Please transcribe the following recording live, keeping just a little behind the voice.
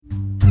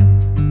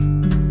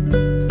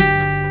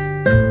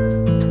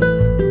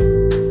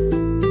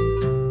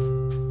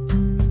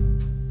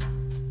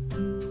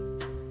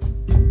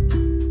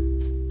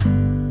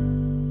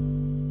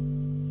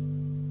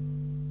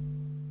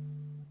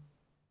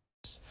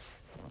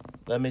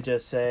Let me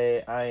just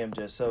say, I am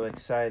just so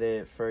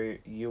excited for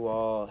you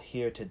all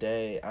here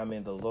today. I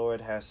mean, the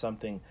Lord has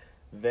something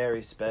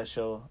very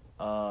special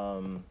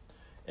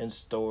in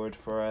stored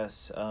for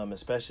us,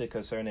 especially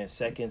concerning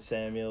 2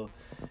 Samuel.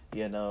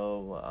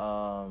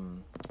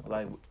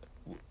 Like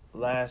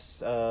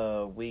last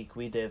week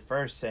we did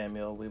 1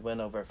 Samuel. We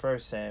went over 1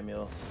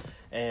 Samuel,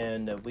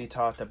 and we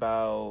talked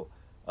about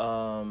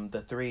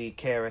the three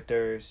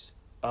characters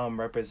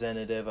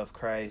representative of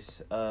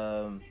Christ.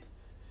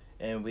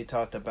 And we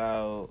talked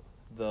about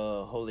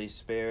the Holy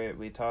Spirit.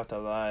 We talked a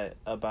lot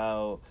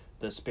about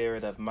the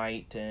spirit of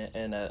might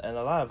and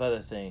a lot of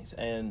other things.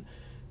 And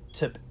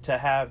to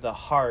have the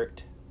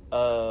heart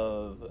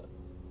of,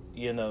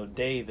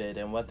 David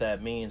and what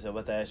that means and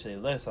what that actually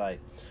looks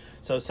like.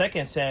 So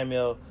 2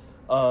 Samuel,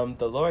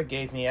 the Lord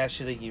gave me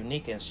actually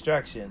unique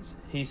instructions.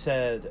 He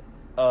said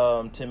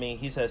to me,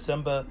 he said,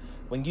 Simba,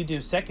 when you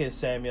do 2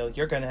 Samuel,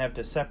 you're going to have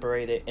to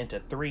separate it into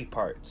 3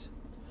 parts.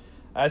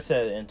 I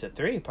said, into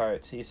 3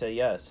 parts? He said,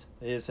 yes.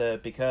 He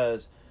said,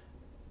 because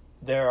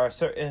there are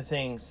certain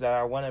things that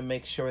I want to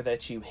make sure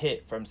that you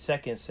hit from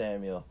 2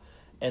 Samuel.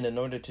 And in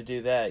order to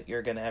do that,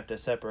 you're going to have to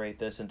separate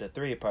this into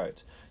 3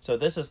 parts. So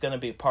this is going to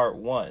be part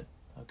 1,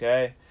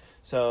 okay?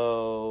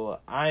 So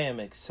I am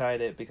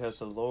excited because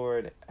the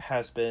Lord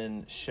has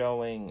been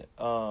showing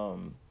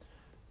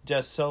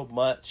just so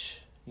much,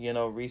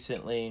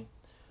 recently,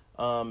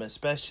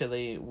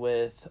 especially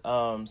with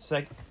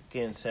 2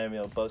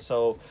 Samuel. But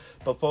so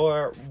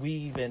before we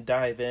even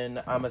dive in,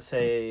 I'm going to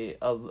say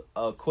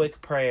a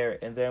quick prayer,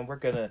 and then we're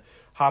going to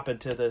hop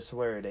into this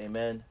word.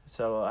 Amen.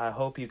 So I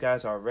hope you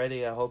guys are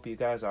ready. I hope you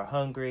guys are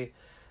hungry,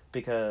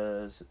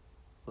 because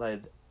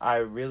I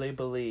really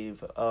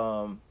believe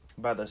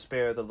by the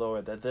Spirit of the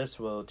Lord that this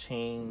will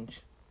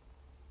change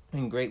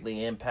and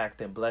greatly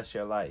impact and bless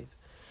your life.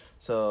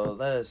 So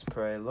let us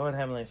pray. Lord,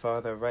 Heavenly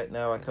Father, right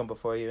now I come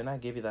before you and I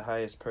give you the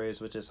highest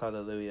praise, which is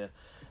hallelujah.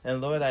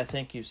 And Lord, I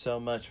thank you so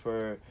much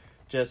for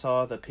just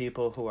all the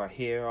people who are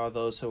here, all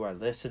those who are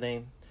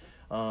listening.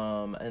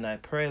 And I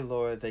pray,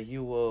 Lord, that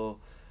you will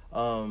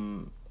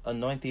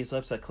anoint these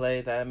lips of clay,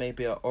 that I may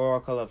be an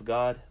oracle of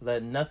God.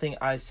 Let nothing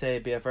I say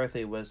be of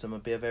earthly wisdom,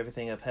 but be of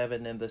everything of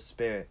heaven and the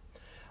Spirit.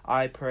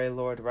 I pray,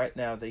 Lord, right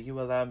now that you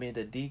allow me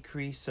to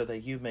decrease so that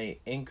you may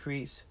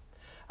increase.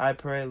 I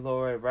pray,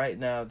 Lord, right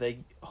now that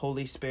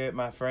Holy Spirit,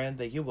 my friend,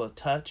 that you will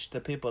touch the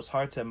people's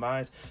hearts and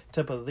minds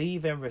to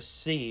believe and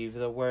receive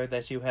the word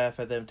that you have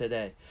for them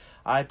today.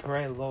 I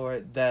pray,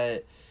 Lord,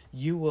 that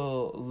you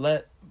will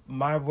let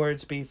my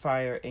words be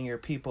fire and your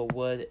people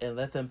wood, and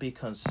let them be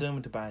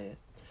consumed by it,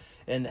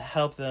 and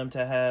help them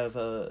to have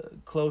a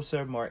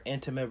closer, more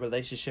intimate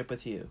relationship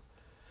with you.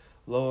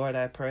 Lord,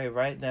 I pray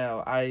right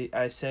now,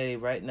 I say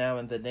right now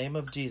in the name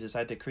of Jesus,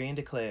 I decree and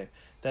declare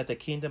that the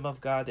kingdom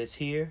of God is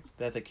here,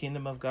 that the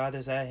kingdom of God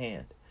is at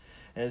hand.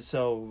 And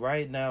so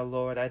right now,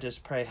 Lord, I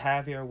just pray,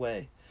 have your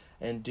way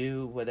and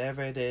do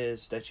whatever it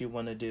is that you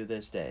want to do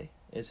this day.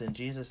 It's in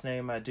Jesus'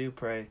 name I do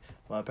pray.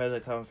 My prayer, the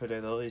Comforter,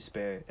 the Holy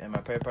Spirit, and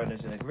my prayer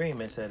partners in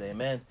agreement said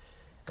amen,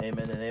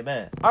 amen, and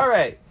amen. All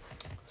right,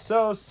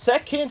 so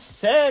 2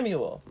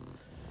 Samuel.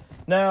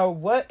 Now,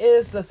 what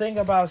is the thing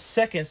about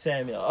 2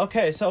 Samuel?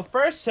 Okay, so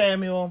 1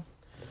 Samuel,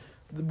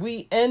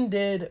 we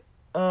ended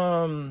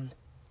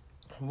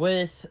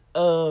with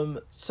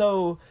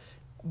so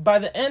by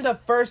the end of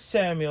 1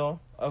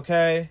 Samuel,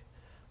 okay,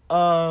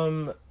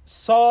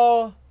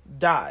 Saul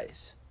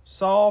dies.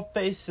 Saul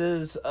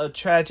faces a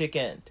tragic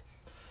end,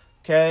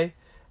 okay?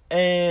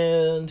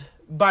 And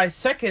by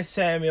 2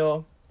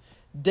 Samuel,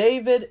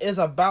 David is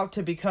about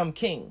to become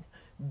king.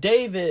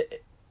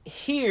 David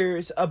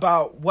hears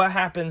about what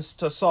happens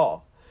to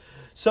Saul.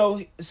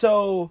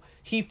 So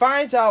he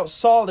finds out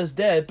Saul is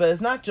dead, but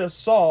it's not just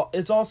Saul,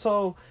 it's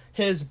also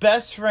his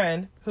best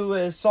friend, who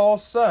is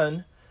Saul's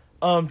son,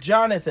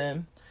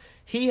 Jonathan.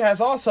 He has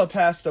also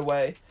passed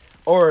away,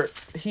 or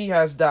he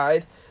has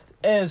died.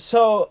 And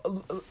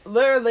so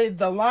literally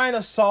the line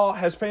of Saul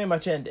has pretty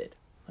much ended.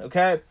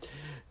 Okay?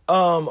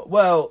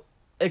 Well,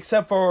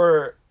 except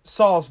for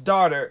Saul's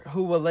daughter,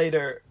 who will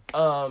later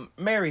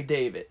marry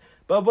David.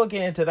 But we'll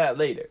get into that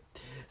later.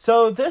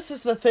 So this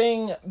is the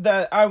thing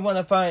that I want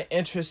to find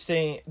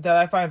interesting, that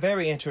I find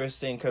very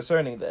interesting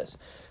concerning this.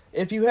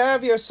 If you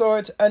have your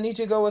swords, I need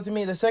you to go with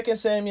me to 2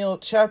 Samuel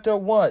chapter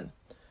 1.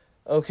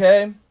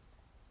 Okay?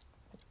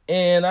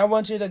 And I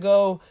want you to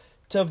go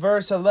to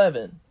verse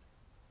 11.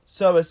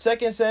 So it's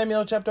 2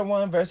 Samuel chapter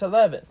 1, verse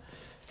 11.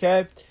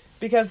 Okay?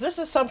 Because this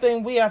is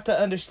something we have to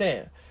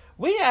understand.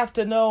 We have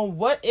to know,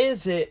 what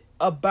is it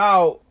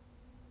about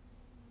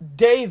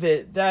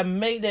David that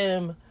made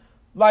him,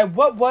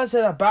 what was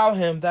it about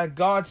him that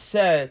God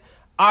said,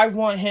 I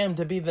want him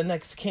to be the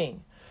next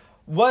king?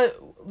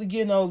 What,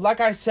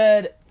 like I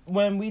said,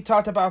 when we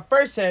talked about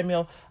 1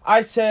 Samuel,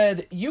 I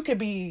said, you could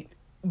be,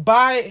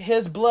 by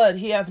his blood,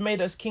 he hath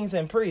made us kings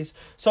and priests.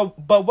 So,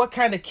 but what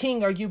kind of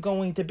king are you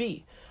going to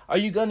be? Are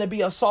you going to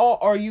be a Saul,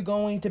 or are you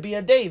going to be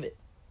a David?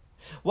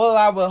 Well,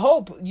 I would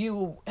hope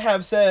you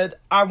have said,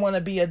 I want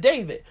to be a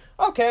David.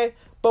 Okay,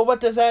 but what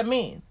does that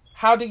mean?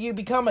 How do you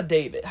become a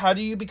David? How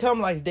do you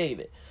become like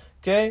David?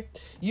 Okay?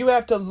 You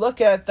have to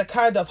look at the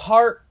kind of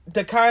heart,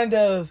 the kind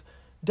of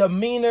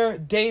demeanor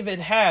David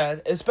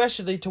had,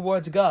 especially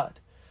towards God.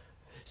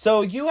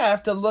 So you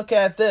have to look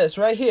at this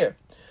right here.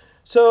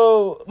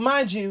 So,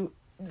 mind you,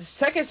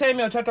 2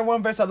 Samuel chapter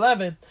 1 verse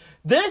 11,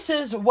 this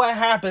is what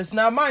happens.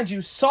 Now, mind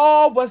you,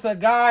 Saul was the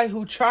guy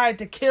who tried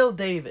to kill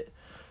David.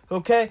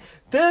 Okay?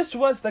 This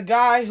was the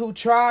guy who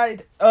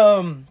tried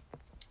to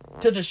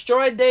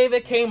destroy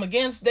David, came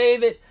against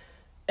David.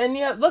 And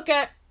yet, look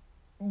at,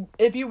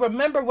 if you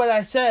remember what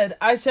I said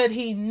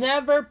he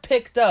never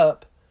picked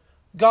up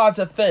God's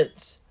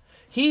offense.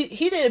 He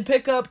didn't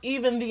pick up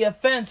even the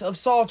offense of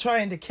Saul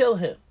trying to kill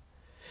him.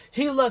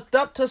 He looked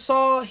up to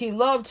Saul. He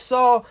loved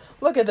Saul.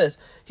 Look at this.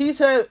 He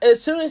said,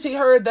 as soon as he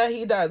heard that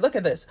he died, look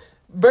at this.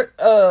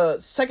 2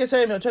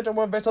 Samuel chapter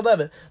 1 verse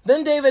 11.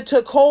 Then David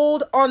took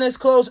hold on his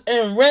clothes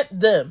and rent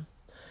them,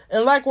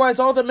 and likewise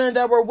all the men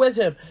that were with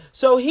him.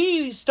 So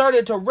he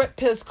started to rip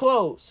his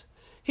clothes.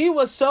 He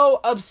was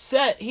so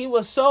upset. He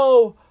was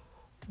so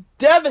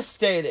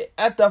devastated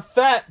at the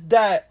fact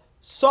that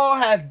Saul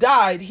had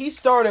died. He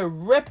started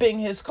ripping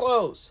his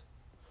clothes.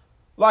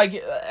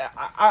 Like,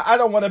 I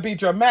don't want to be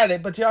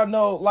dramatic, but y'all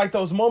know, like,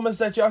 those moments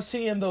that y'all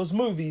see in those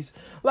movies.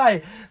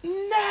 Like,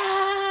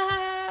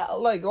 nah!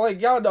 Like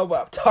y'all know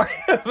what I'm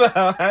talking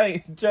about. I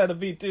ain't trying to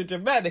be too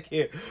dramatic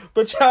here,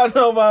 but y'all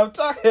know what I'm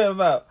talking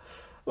about.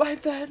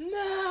 Like that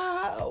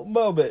no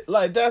moment.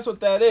 Like, that's what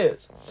that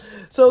is.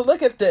 So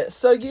look at this.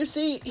 So you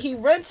see, he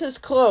rents his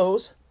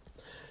clothes.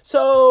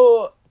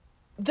 So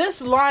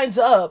this lines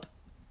up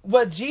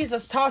what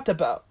Jesus talked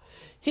about.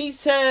 He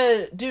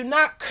said, do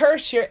not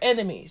curse your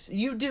enemies.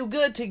 You do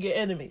good to your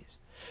enemies.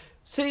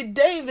 See,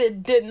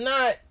 David did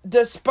not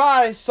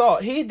despise Saul.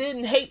 He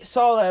didn't hate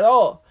Saul at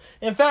all.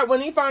 In fact,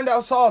 when he found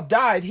out Saul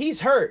died,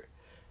 he's hurt.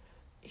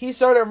 He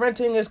started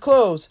renting his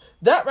clothes.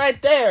 That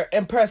right there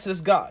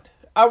impresses God.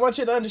 I want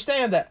you to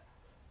understand that.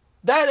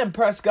 That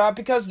impressed God,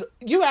 because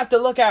you have to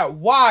look at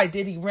why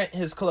did he rent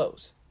his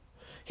clothes.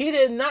 He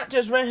did not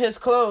just rent his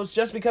clothes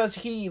just because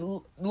he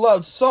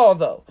loved Saul,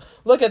 though.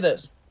 Look at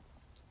this.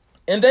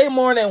 And they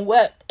mourned and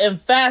wept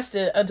and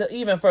fasted until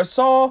even for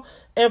Saul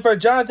and for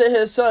Jonathan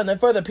his son and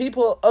for the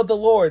people of the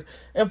Lord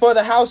and for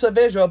the house of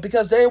Israel,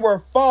 because they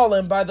were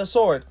fallen by the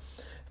sword.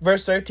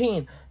 Verse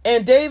 13.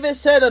 And David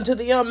said unto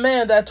the young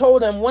man that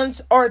told him,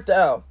 whence art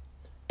thou?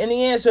 And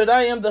he answered,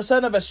 I am the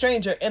son of a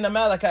stranger, an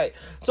Amalekite.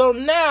 So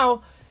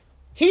now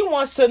he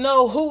wants to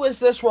know, who is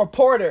this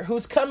reporter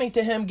who's coming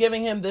to him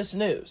giving him this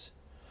news?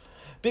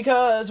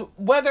 Because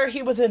whether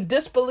he was in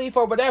disbelief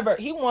or whatever,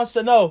 he wants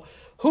to know,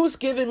 who's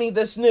giving me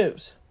this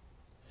news?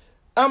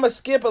 I'm going to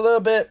skip a little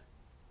bit.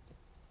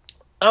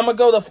 I'm going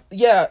to go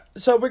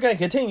so we're going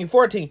to continue.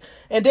 14.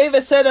 And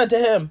David said unto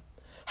him,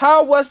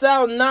 how wast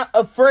thou not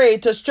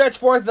afraid to stretch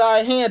forth thy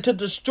hand to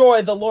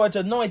destroy the Lord's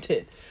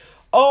anointed?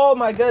 Oh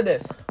my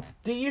goodness.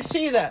 Do you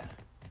see that?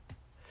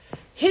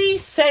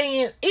 He's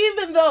saying,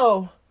 even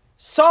though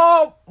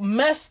Saul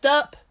messed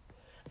up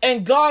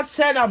and God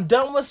said, I'm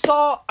done with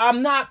Saul,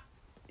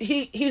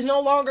 he's no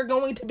longer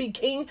going to be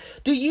king.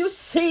 Do you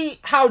see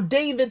how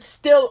David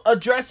still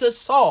addresses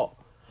Saul?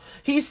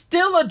 He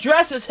still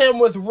addresses him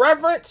with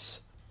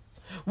reverence,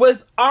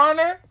 with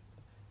honor.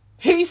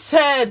 He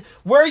said,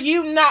 were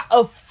you not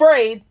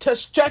afraid to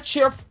stretch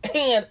your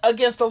hand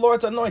against the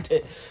Lord's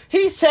anointed?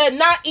 He said,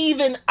 not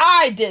even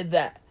I did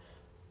that.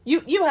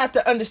 You have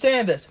to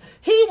understand this.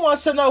 He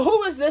wants to know,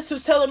 who is this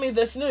who's telling me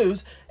this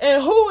news?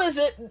 And who is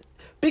it?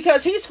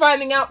 Because he's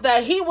finding out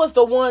that he was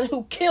the one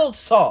who killed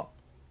Saul.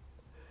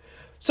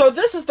 So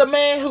this is the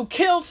man who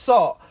killed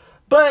Saul.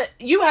 But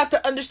you have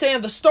to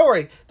understand the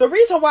story. The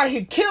reason why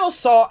he killed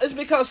Saul is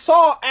because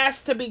Saul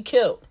asked to be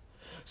killed.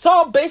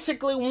 Saul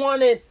basically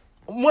wanted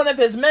one of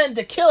his men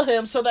to kill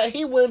him so that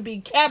he wouldn't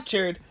be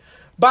captured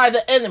by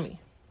the enemy.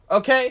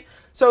 Okay?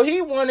 So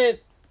he wanted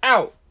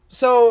out.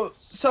 So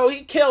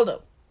he killed him.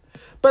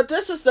 But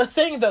this is the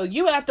thing, though.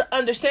 You have to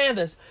understand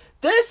this.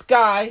 This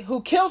guy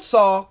who killed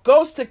Saul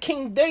goes to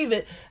King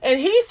David, and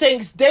he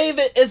thinks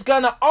David is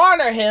going to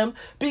honor him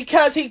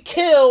because he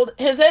killed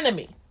his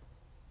enemy.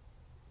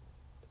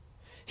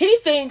 He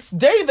thinks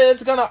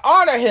David's going to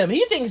honor him.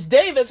 He thinks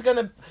David's going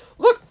to...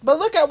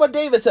 Look at what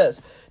David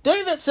says.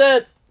 David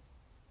said,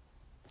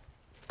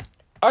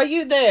 are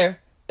you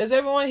there? Is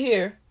everyone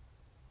here?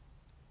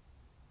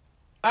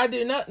 I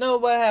do not know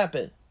what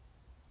happened.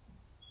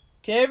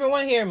 Can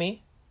everyone hear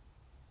me?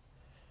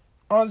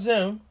 On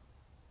Zoom.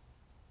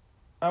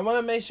 I want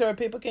to make sure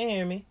people can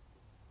hear me.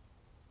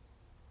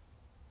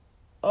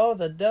 Oh,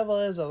 the devil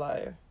is a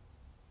liar.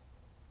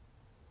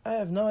 I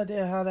have no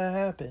idea how that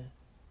happened.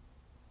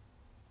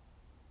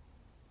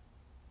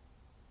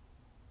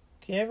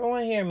 Can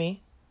everyone hear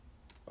me?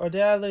 Or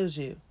did I lose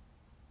you?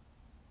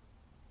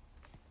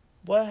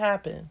 What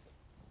happened?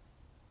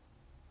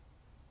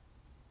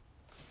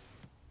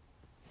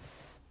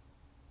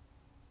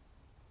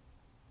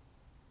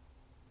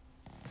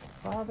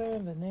 Father,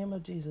 in the name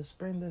of Jesus,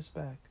 bring this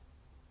back.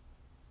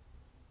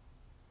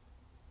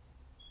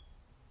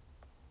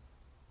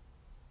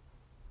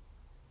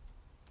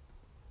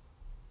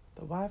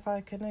 The Wi-Fi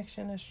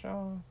connection is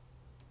strong.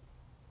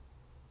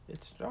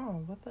 It's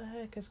strong. What the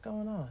heck is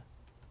going on?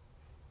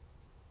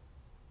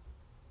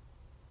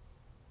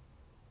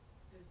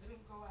 Did Zoom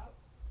go out?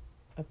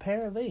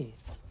 Apparently.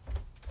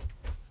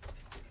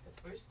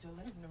 Because we're still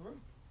in the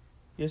room.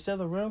 You're still in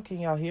the room? Can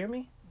y'all hear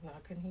me? No, I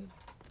couldn't hear you.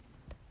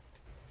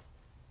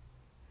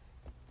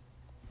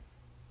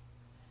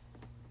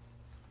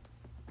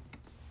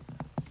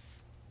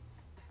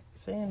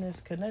 Saying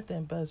it's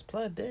connecting, but it's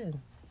plugged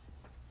in.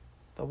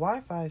 The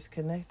Wi-Fi is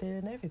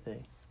connected and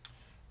everything.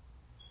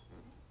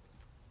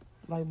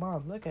 Like,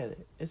 Mom, look at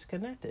it. It's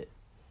connected.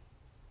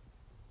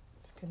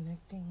 It's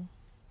connecting.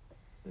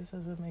 This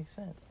doesn't make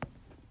sense.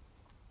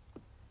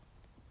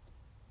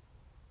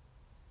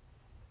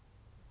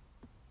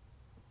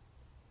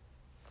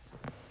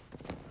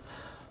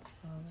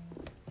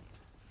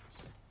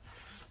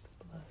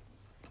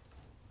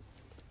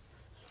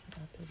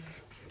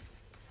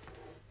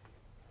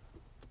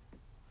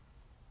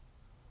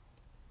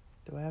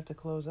 Do I have to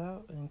close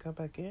out and come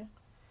back in?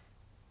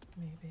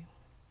 Maybe.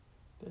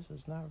 This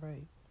is not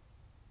right.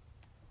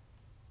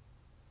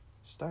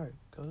 Start.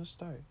 Go to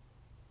start.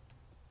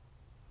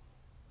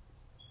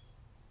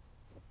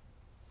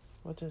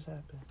 What just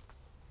happened?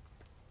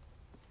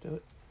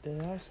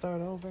 Did I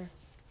start over?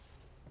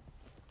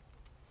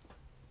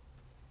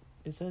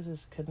 It says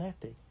it's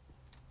connecting.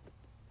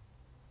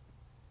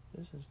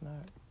 This is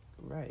not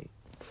right.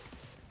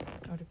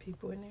 Are the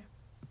people in there?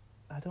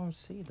 I don't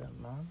see them,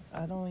 Mom.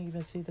 I don't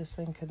even see this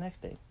thing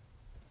connecting.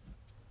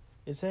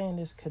 It's saying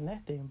it's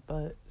connecting,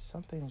 but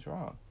something's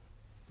wrong.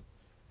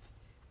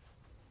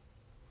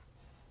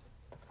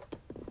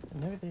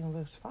 And everything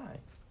looks fine.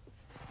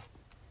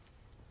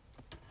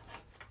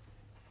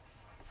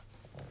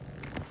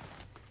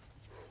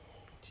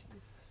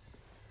 Jesus.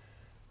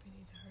 We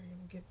need to hurry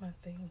and get my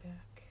thing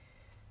back.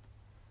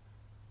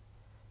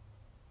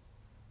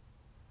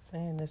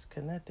 Saying it's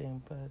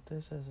connecting, but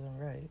this isn't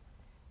right.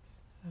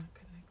 It's not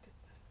connected.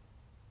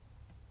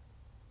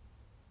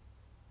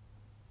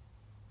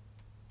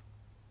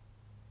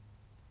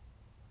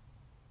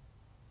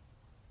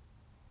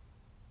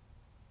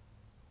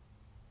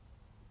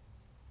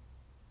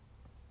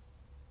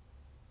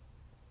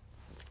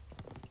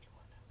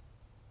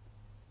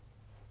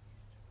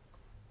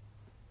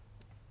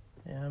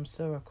 Yeah, I'm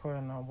still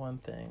recording on one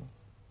thing.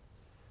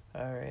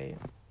 Alright.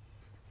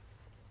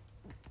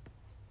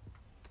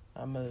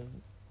 I'm gonna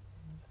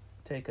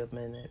take a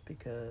minute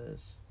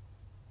because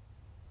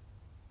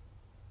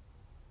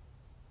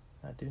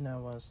I do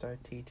not want to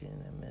start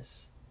teaching and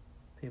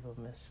people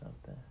miss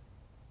something.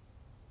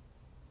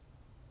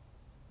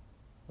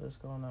 What's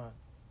going on?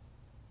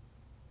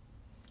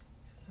 It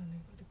says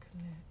unable to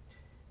connect.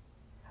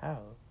 How?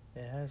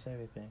 It has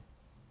everything.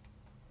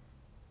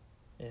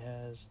 It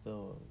has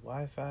the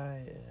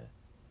Wi-Fi.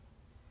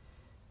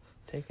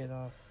 Take it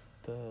off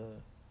the...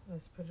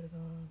 Let's put it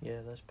on. Yeah,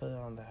 let's put it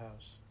on the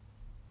house.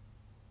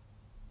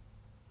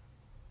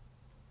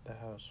 The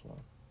house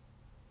one.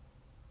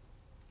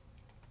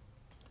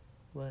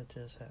 What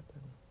just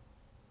happened?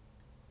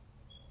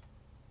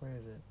 Where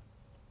is it?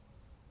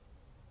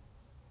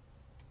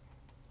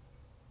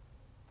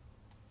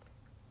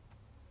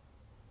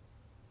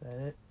 Is that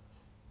it?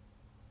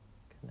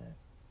 Connect.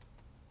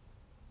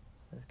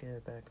 Let's get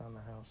it back on the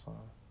house one.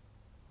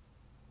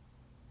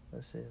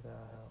 Let's see if that'll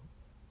help.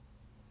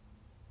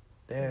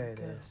 There it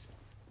is.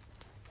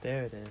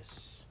 There it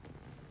is.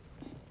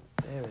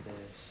 There it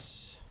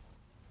is.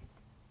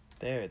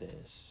 There it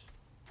is.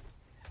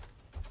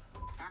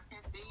 I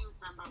can see you,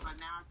 Simba, but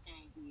now I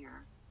can't hear.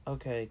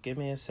 Okay, give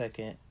me a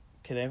second.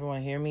 Can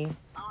everyone hear me?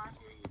 Oh, I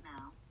hear you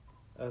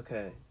now.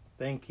 Okay,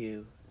 thank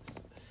you.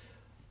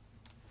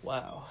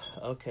 Wow.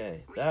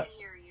 Okay, We can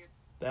hear you.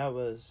 that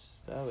was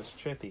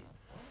trippy.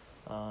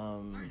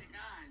 Glory to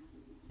God.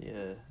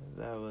 Yeah,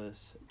 that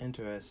was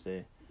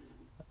interesting.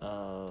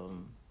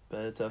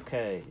 But it's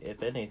okay.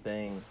 If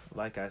anything,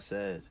 like I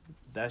said,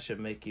 that should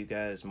make you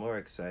guys more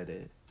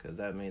excited, because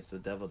that means the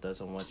devil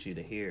doesn't want you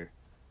to hear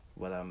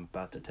what I'm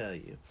about to tell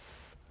you.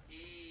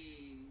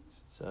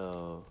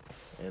 So,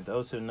 and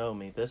those who know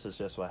me, this is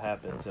just what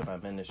happens in my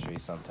ministry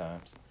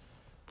sometimes.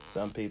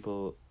 Some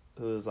people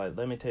who is like,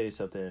 let me tell you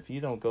something, if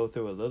you don't go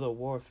through a little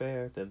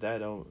warfare, then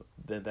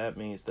that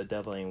means the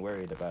devil ain't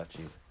worried about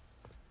you.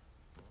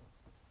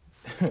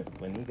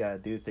 When he gotta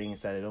do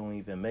things that don't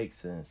even make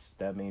sense,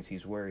 that means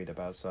he's worried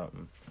about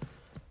something.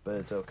 But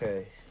it's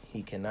okay.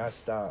 He cannot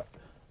stop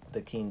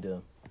the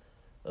kingdom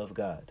of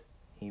God.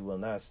 He will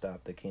not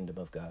stop the kingdom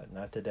of God.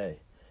 Not today.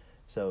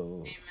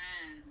 So,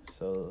 Amen.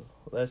 So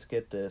let's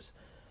get this.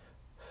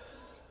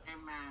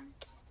 Amen.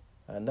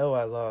 I know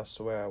I lost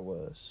where I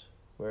was.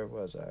 Where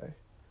was I?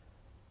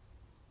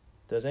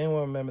 Does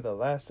anyone remember the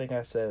last thing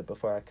I said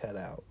before I cut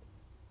out?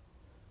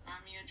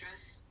 You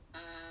address,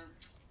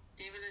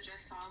 David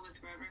addressed Saul with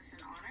reverence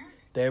and honor.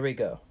 There we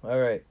go. All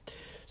right.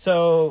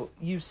 So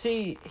you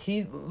see,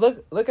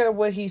 look at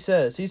what he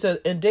says. He says,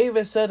 and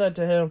David said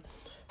unto him,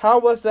 how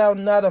wast thou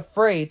not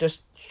afraid to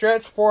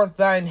stretch forth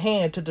thine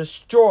hand to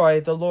destroy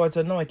the Lord's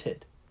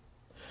anointed?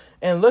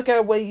 And look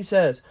at what he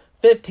says.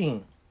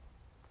 15.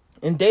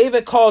 And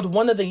David called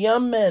one of the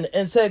young men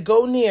and said,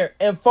 go near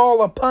and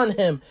fall upon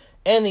him.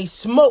 And he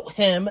smote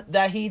him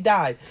that he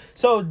died.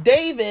 So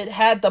David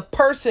had the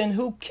person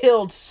who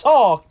killed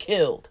Saul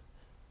killed.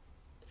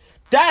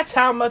 That's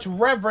how much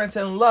reverence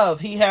and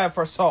love he had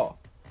for Saul.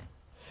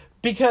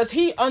 Because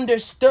he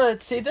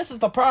understood. See, this is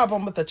the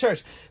problem with the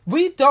church.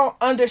 We don't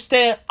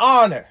understand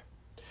honor.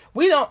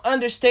 We don't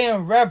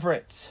understand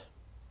reverence.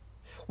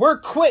 We're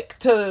quick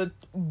to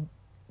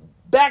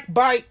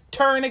backbite,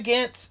 turn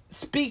against,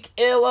 speak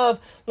ill of.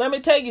 Let me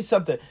tell you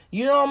something.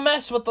 You don't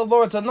mess with the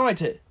Lord's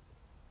anointed.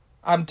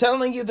 I'm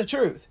telling you the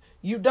truth.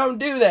 You don't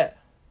do that.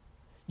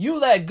 You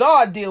let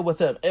God deal with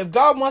them. If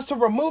God wants to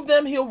remove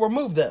them, he'll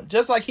remove them.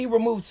 Just like he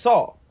removed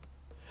Saul.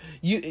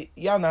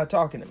 Y'all not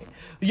talking to me.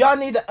 Y'all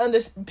need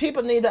to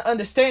people need to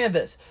understand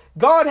this.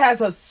 God has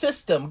a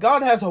system.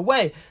 God has a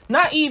way.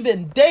 Not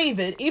even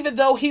David, even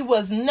though he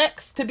was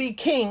next to be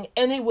king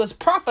and he was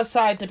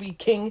prophesied to be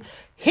king,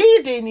 he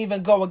didn't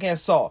even go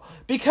against Saul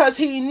because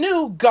he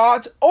knew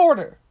God's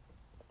order.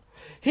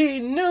 He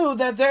knew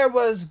that there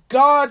was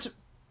God's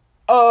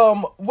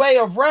way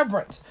of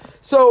reverence.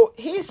 So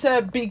he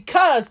said,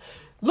 because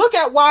look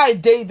at why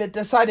David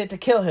decided to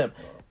kill him.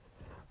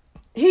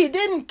 He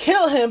didn't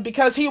kill him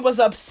because he was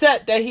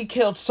upset that he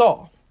killed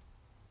Saul.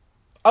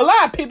 A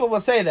lot of people will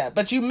say that,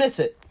 but you miss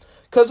it.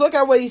 Because look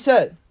at what he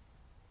said.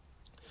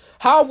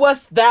 How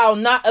wast thou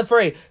not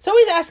afraid? So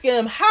he's asking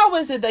him, how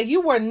is it that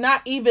you were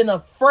not even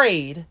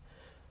afraid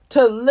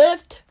to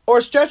lift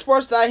or stretch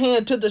forth thy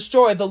hand to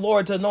destroy the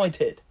Lord's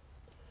anointed?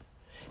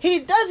 He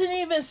doesn't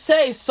even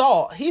say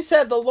Saul. He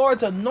said the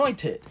Lord's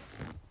anointed.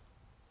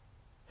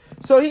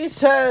 So he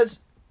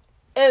says,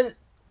 and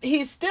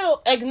he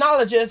still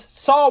acknowledges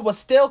Saul was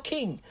still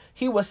king.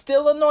 He was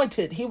still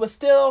anointed.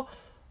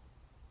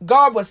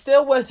 God was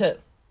still with him.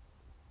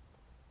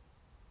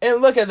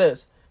 And look at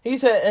this. He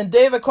said, and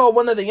David called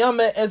one of the young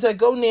men and said,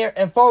 go near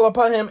and fall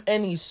upon him.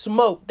 And he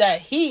smote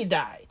that he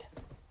died.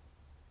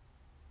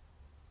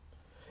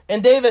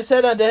 And David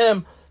said unto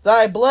him,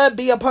 thy blood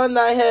be upon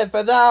thy head,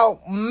 for thou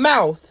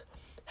mouth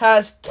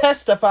hast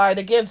testified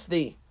against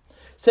thee,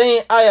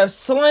 saying, I have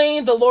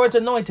slain the Lord's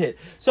anointed.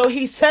 So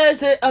he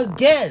says it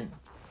again.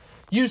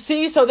 You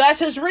see, so that's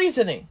his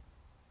reasoning.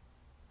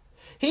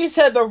 He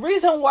said the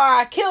reason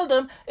why I killed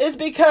him is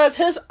because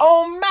his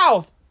own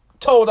mouth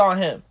told on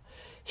him.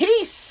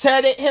 He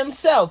said it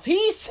himself.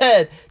 He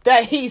said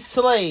that he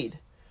slayed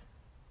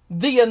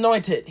the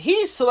anointed.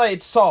 He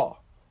slayed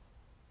Saul.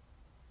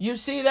 You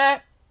see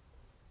that?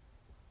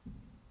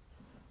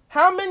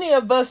 How many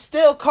of us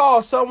still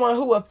call someone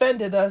who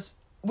offended us,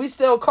 we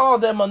still call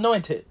them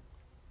anointed?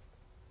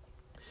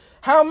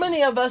 How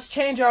many of us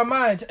change our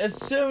minds as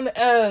soon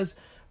as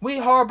we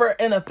harbor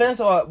an offense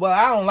or, well,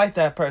 I don't like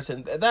that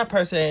person. That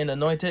person ain't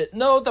anointed.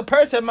 No, the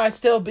person might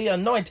still be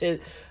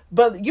anointed,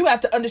 but you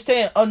have to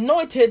understand,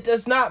 anointed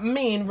does not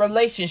mean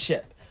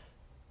relationship.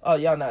 Oh,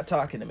 y'all not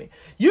talking to me.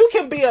 You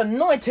can be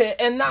anointed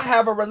and not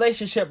have a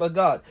relationship with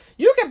God.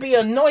 You can be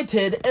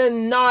anointed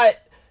and not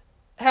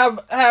have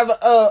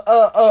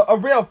a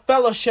real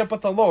fellowship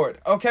with the Lord,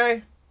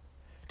 okay?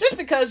 Just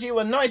because you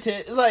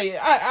anointed, like,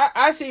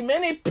 I see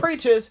many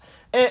preachers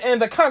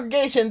and the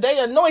congregation, they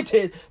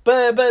anointed,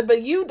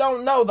 but you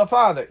don't know the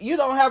Father. You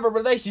don't have a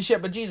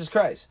relationship with Jesus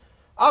Christ.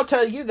 I'll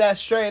tell you that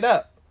straight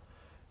up.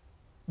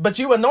 But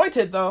you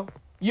anointed, though.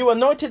 You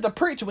anointed to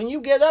preach. When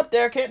you get up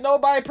there, can't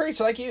nobody preach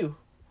like you.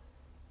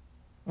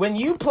 When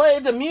you play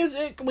the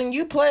music,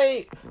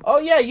 oh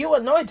yeah, you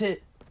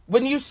anointed.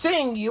 When you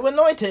sing, you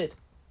anointed.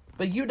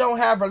 But you don't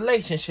have a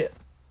relationship.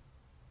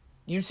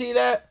 You see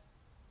that?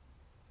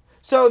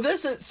 So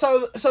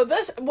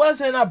this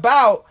wasn't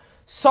about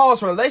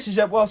Saul's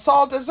relationship. Well,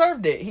 Saul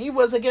deserved it. He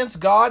was against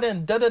God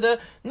and da-da-da.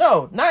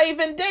 No, not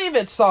even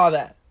David saw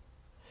that.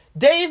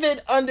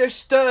 David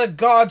understood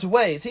God's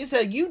ways. He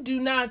said, you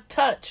do not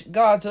touch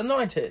God's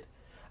anointed.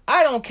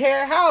 I don't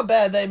care how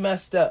bad they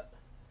messed up.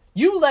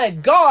 You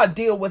let God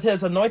deal with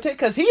his anointed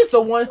because he's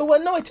the one who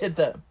anointed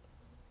them.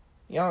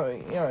 Y'all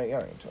ain't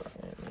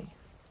talking to me.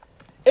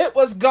 It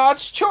was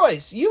God's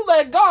choice. You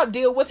let God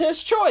deal with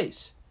his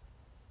choice.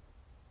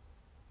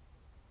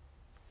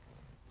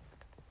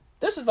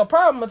 This is the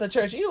problem with the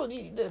church.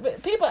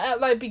 People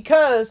act like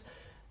because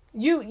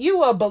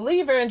you a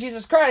believer in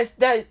Jesus Christ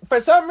that for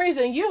some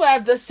reason you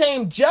have the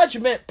same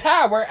judgment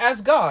power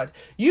as God.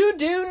 You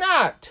do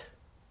not.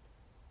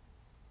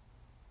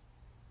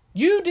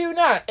 You do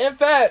not. In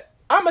fact,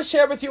 I'm gonna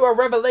share with you a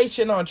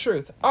revelation on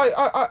truth.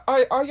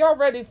 Are y'all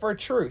ready for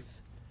truth?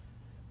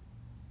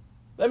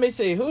 Let me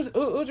see. Who's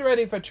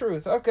ready for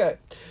truth? Okay.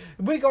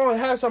 We're gonna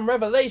have some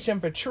revelation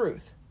for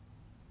truth.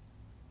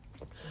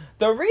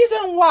 The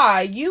reason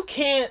why you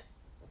can't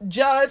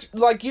judge,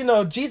 like,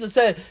 Jesus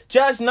said,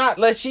 judge not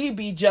lest ye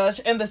be judged,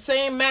 in the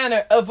same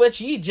manner of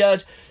which ye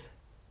judge,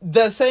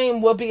 the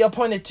same will be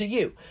appointed to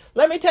you.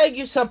 Let me tell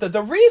you something.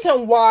 The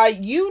reason why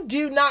you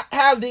do not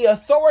have the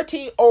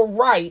authority or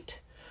right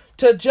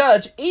to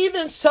judge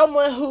even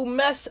someone who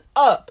mess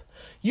up,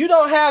 you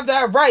don't have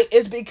that right,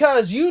 is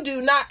because you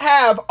do not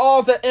have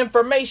all the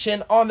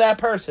information on that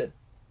person.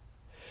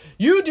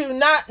 You do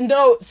not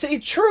know. See,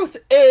 truth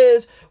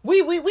is,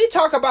 we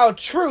talk about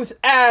truth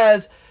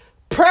as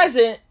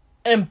present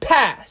and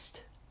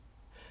past.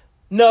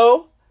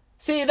 No.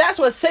 See, that's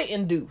what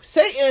Satan do.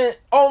 Satan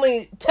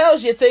only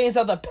tells you things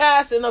of the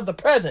past and of the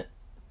present.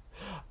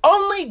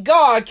 Only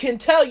God can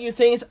tell you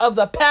things of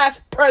the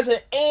past,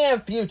 present,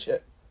 and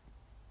future.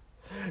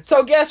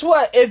 So guess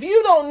what? If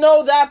you don't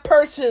know that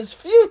person's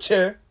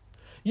future,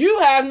 you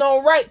have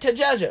no right to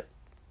judge it.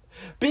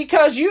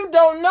 Because you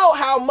don't know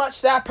how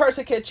much that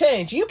person can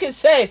change. You can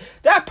say,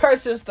 that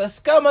person's the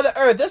scum of the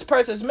earth. This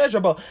person's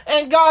miserable.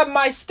 And God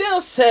might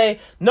still say,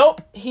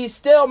 nope, he's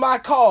still my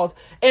called.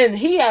 And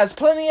he has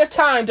plenty of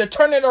time to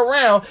turn it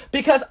around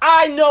because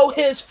I know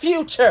his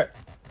future.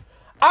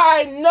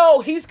 I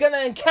know he's going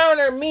to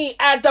encounter me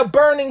at the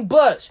burning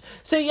bush.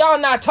 See, y'all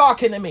not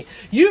talking to me.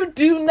 You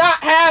do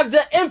not have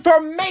the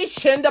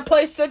information to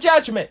place the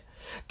judgment.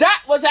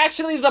 That was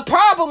actually the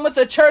problem with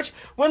the church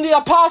when the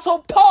Apostle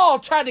Paul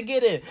tried to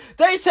get in.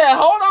 They said,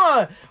 hold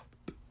on,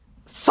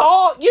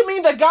 Saul, you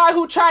mean the guy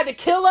who tried to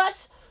kill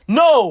us?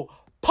 No,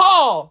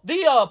 Paul,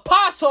 the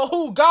apostle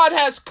who God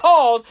has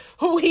called,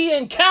 who he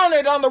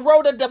encountered on the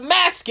road to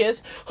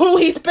Damascus, who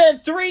he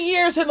spent 3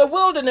 years in the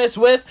wilderness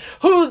with,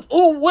 who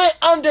went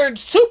under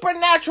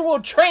supernatural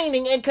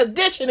training and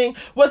conditioning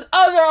with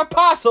other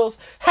apostles,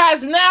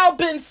 has now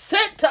been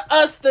sent to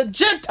us, the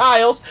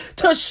Gentiles,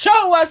 to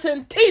show us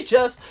and teach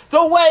us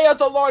the way of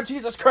the Lord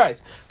Jesus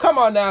Christ. Come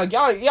on now,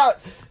 y'all,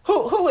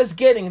 who is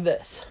getting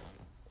this?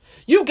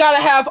 You got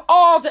to have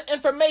all the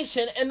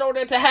information in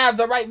order to have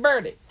the right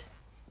verdict.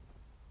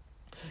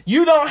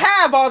 You don't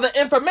have all the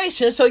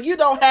information, so you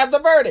don't have the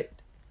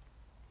verdict.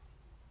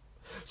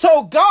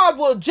 So God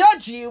will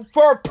judge you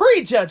for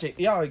prejudging.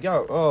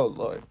 Y'all, oh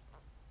Lord.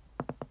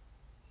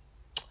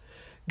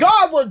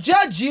 God will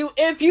judge you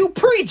if you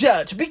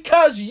prejudge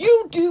because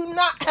you do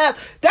not have.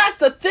 That's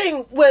the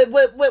thing with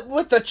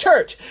the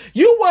church.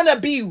 You want to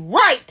be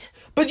right,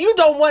 but you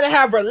don't want to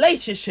have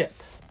relationship.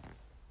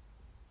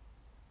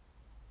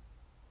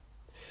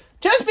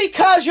 Just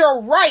because you're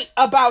right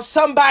about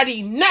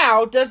somebody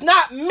now does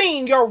not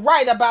mean you're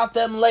right about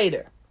them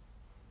later.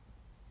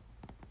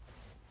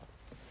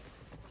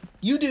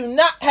 You do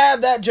not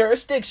have that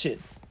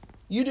jurisdiction.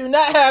 You do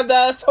not have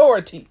that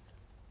authority.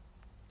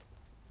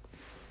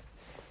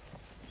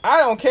 I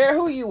don't care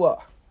who you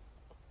are.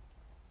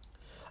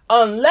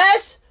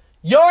 Unless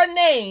your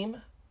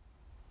name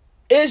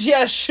is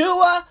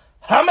Yeshua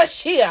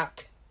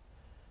HaMashiach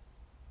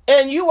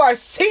and you are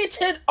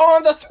seated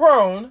on the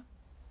throne,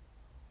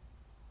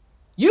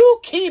 you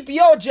keep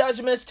your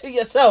judgments to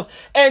yourself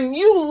and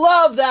you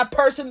love that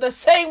person the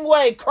same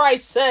way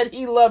Christ said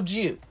he loved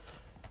you.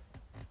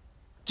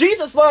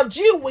 Jesus loved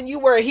you when you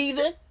were a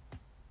heathen.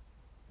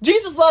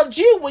 Jesus loved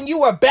you when you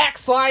were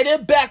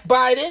backsliding,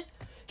 backbiting.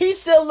 He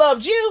still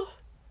loved you.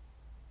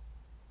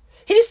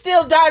 He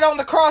still died on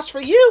the cross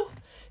for you.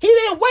 He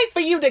didn't wait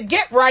for you to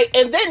get right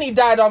and then he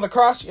died on the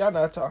cross. Y'all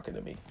not talking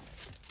to me.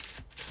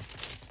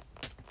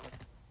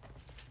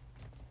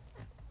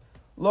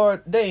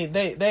 Lord, they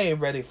ain't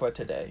ready for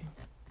today.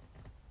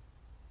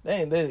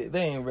 They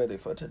ain't ready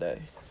for today.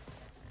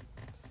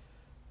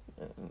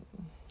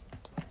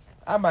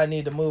 I might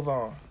need to move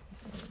on.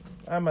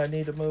 I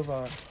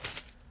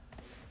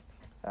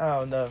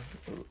don't know.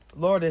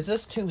 Lord, is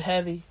this too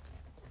heavy?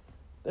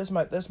 This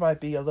might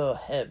be a little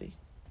heavy.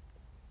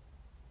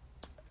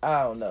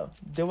 I don't know.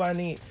 Do I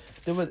need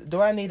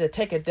to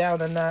take it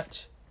down a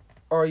notch?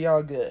 Or are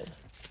y'all good?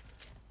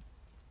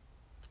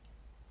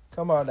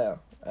 Come on now.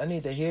 I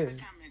need to hear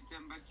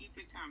Keep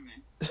it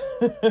coming.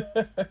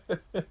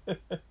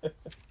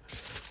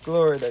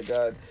 Glory to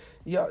God.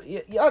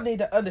 Y'all need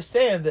to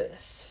understand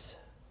this.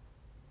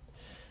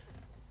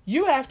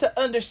 You have to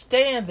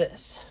understand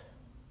this.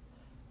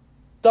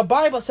 The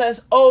Bible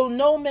says, owe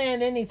no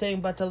man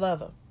anything but to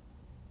love him.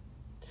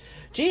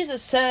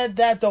 Jesus said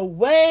that the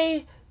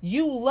way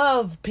you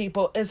love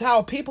people is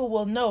how people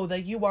will know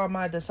that you are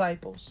my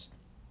disciples.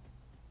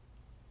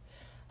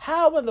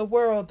 How in the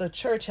world the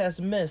church has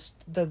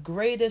missed the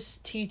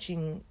greatest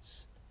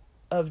teachings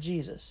of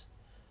Jesus?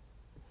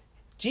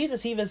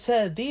 Jesus even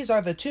said, these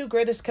are the two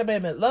greatest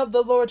commandments. Love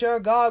the Lord your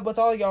God with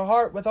all your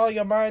heart, with all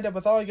your mind, and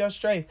with all your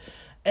strength.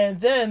 And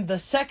then the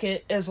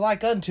second is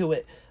like unto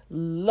it.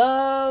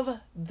 Love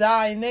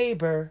thy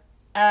neighbor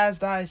as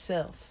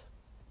thyself.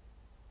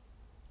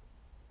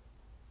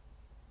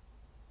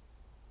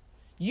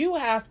 You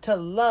have to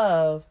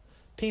love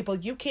people.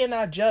 You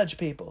cannot judge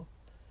people.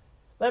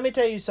 Let me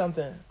tell you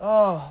something.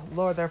 Oh,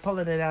 Lord, they're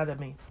pulling it out of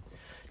me.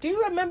 Do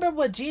you remember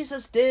what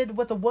Jesus did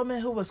with a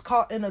woman who was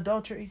caught in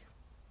adultery?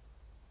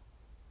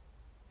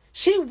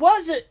 It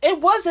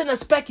wasn't a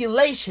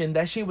speculation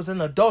that she was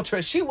an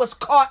adulteress. She was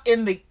caught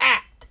in the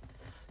act.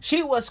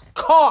 She was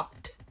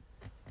caught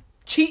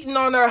cheating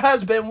on her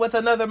husband with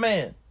another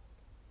man.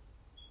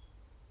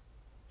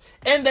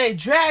 And they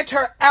dragged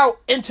her out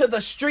into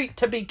the street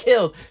to be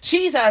killed.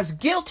 She's as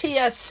guilty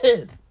as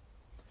sin.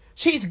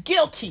 She's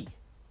guilty.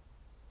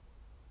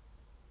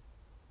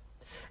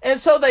 And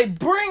so they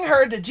bring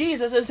her to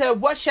Jesus and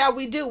said, what shall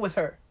we do with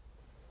her?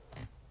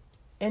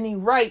 And he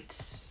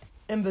writes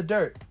in the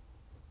dirt.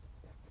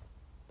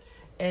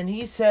 And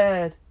he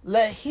said,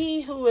 let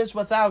he who is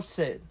without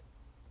sin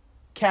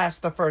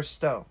cast the first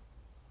stone.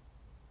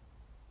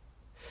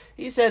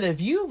 He said, if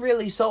you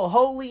really so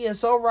holy and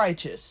so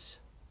righteous,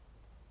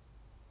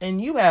 and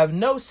you have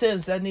no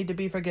sins that need to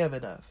be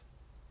forgiven of,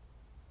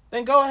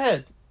 then go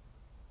ahead.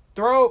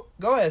 Throw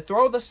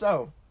the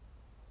stone.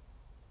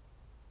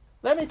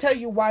 Let me tell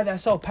you why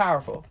that's so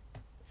powerful.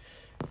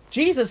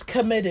 Jesus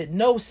committed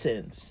no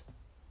sins.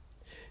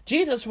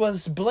 Jesus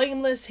was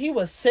blameless. He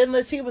was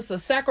sinless. He was the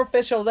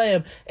sacrificial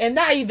lamb. And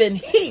not even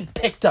he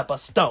picked up a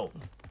stone.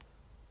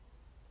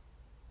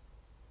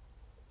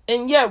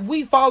 And yet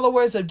we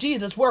followers of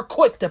Jesus, we're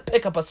quick to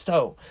pick up a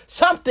stone.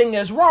 Something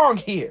is wrong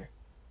here.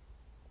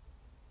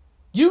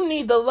 You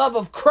need the love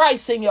of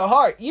Christ in your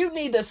heart. You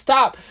need to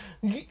stop.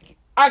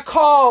 I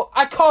call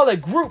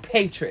it group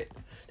hatred.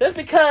 Just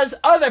because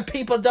other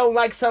people don't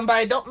like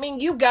somebody don't mean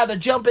you got to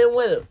jump in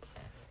with them.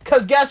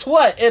 Because guess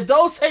what? If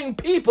those same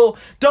people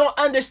don't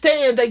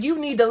understand that you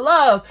need to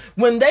love,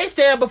 when they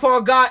stand before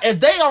God, if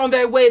they on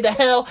their way to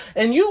hell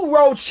and you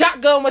rode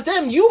shotgun with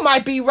them, you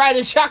might be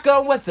riding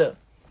shotgun with them.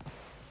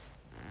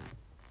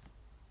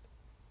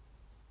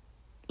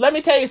 Let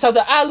me tell you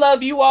something. I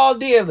love you all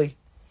dearly.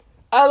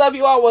 I love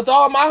you all with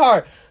all my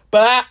heart.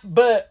 But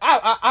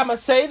I'm going to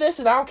say this,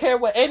 and I don't care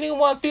what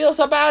anyone feels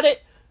about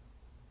it.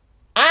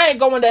 I ain't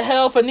going to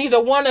hell for neither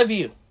one of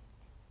you.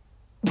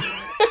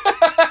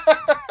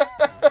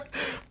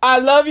 I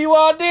love you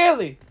all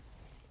dearly.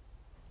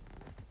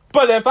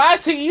 But if I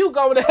see you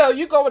going to hell,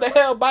 you going to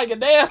hell by your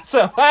damn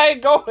self. I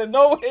ain't going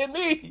nowhere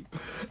near you.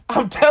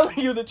 I'm telling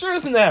you the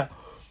truth now.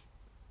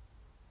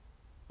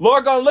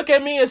 Lord gonna look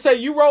at me and say,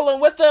 you rolling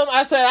with them?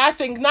 I say, I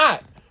think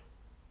not.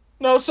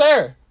 No,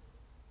 sir.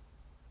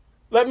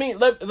 Let me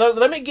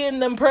get in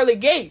them pearly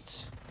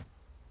gates.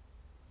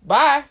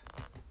 Bye.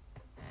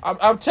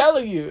 I'm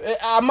telling you.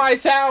 I might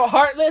sound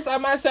heartless.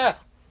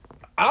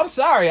 I'm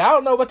sorry. I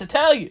don't know what to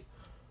tell you.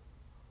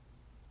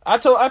 I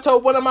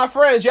told one of my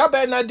friends, y'all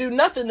better not do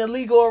nothing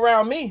illegal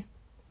around me.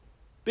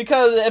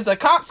 Because if the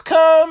cops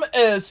come,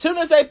 as soon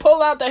as they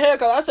pull out the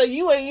handcuff, I say,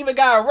 you ain't even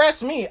got to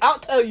arrest me. I'll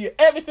tell you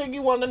everything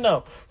you want to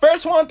know.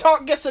 First one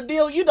talk gets a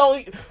deal. You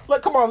don't.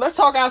 Look, come on, let's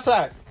talk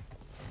outside.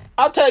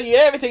 I'll tell you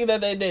everything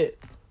that they did.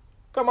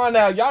 Come on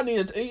now.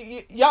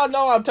 Y'all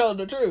know I'm telling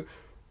the truth.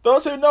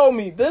 Those who know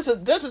me, this is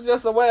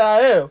just the way I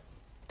am.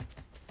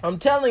 I'm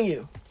telling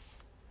you.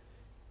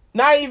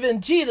 Not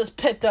even Jesus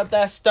picked up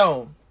that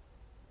stone.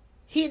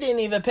 He didn't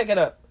even pick it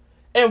up.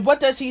 And what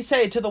does he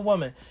say to the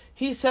woman?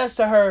 He says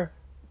to her,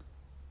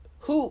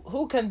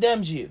 Who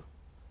condemns you?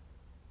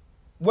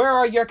 Where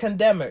are your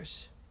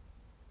condemners?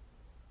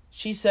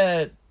 She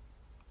said,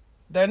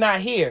 they're not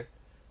here.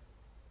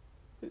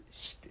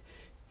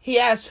 He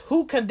asked,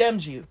 who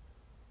condemns you?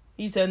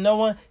 He said, no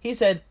one. He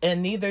said,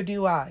 and neither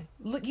do I.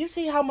 Look, you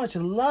see how much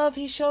love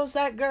he shows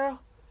that girl?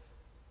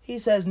 He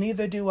says,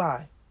 neither do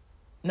I.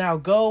 Now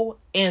go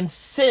and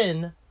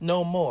sin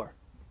no more.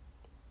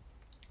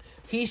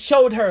 He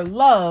showed her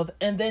love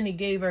and then he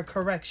gave her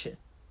correction.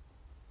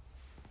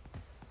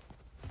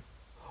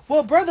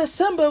 Well, Brother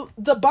Simba,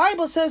 the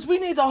Bible says we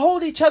need to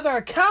hold each other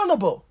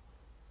accountable.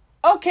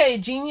 Okay,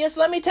 genius,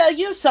 let me tell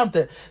you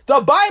something.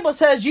 The Bible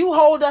says you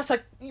hold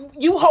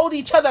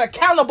each other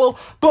accountable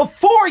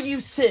before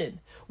you sin,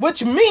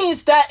 which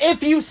means that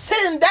if you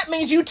sin, that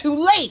means you too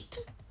late.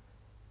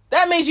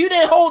 That means you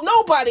didn't hold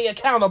nobody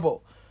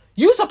accountable.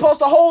 You're supposed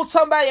to hold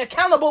somebody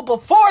accountable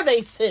before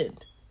they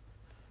sinned.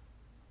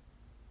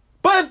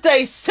 But if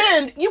they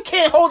sinned, you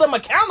can't hold them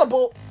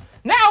accountable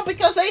now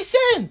because they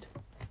sinned.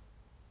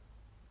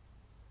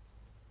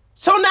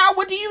 So now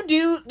what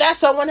do that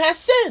someone has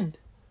sinned?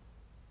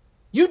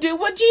 You do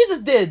what Jesus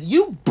did.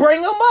 You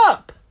bring them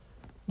up.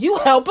 You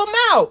help them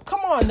out. Come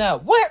on now.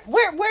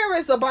 Where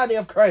is the body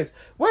of Christ?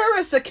 Where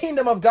is the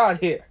kingdom of God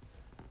here?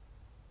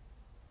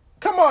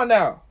 Come on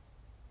now.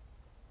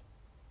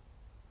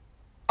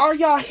 Are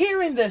y'all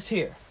hearing this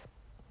here?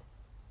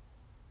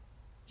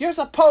 You're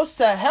supposed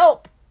to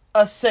help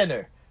a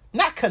sinner,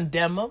 not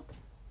condemn them.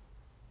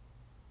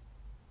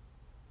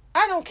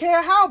 I don't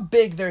care how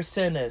big their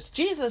sin is.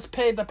 Jesus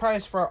paid the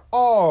price for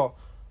all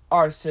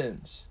our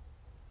sins.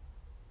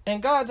 In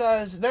God's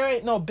eyes, there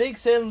ain't no big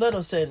sin,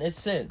 little sin.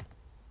 It's sin.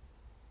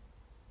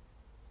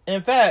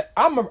 In fact,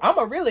 I'm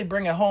a really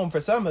bring it home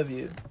for some of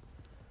you.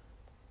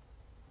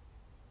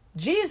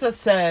 Jesus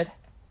said,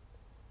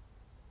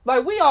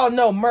 like, we all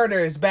know murder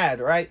is bad,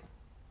 right?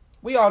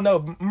 We all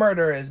know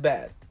murder is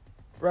bad,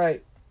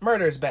 right?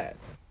 Murder is bad.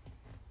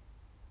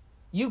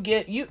 You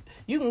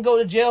can go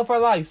to jail for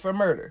life for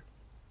murder.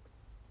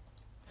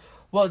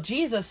 Well,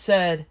 Jesus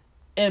said,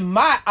 in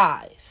my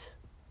eyes,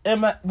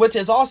 which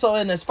is also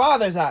in his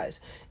Father's eyes,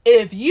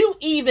 if you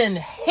even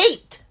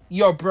hate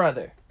your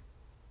brother,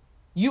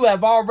 you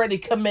have already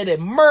committed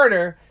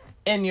murder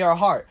in your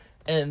heart.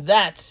 And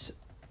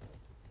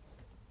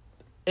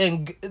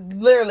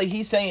literally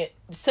he's saying,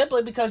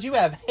 simply because you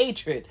have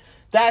hatred,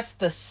 that's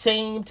the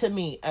same to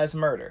me as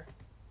murder.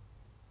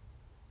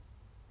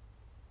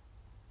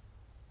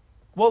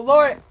 Well,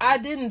 Lord, I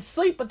didn't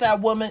sleep with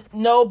that woman.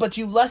 No, but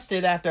you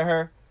lusted after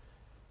her.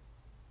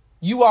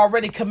 You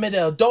already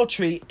committed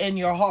adultery in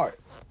your heart.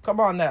 Come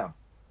on now.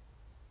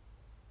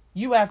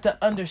 You have to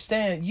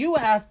understand. You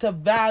have to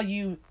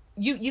value.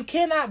 You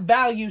cannot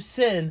value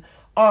sin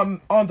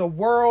on the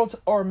world's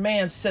or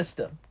man's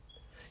system.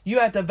 You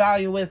have to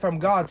value it from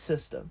God's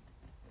system.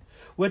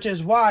 Which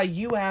is why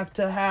you have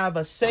to have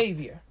a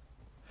Savior.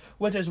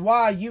 Which is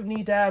why you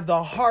need to have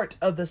the heart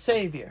of the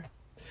Savior.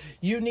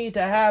 You need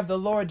to have the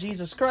Lord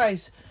Jesus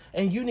Christ,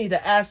 and you need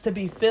to ask to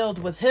be filled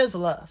with His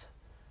love.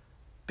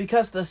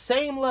 Because the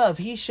same love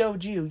He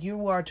showed you,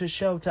 you are to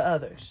show to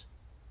others.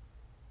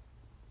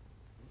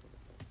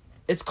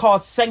 It's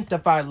called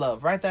sanctified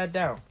love. Write that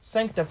down.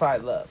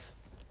 Sanctified love.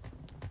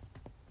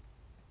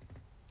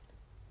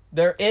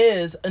 There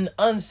is an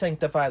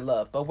unsanctified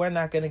love, but we're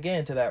not going to get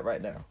into that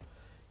right now.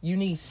 You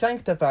need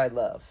sanctified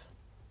love.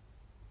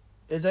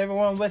 Is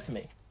everyone with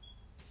me?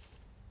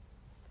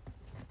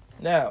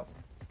 Now,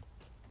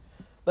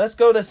 let's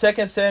go to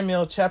 2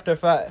 Samuel chapter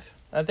 5.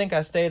 I think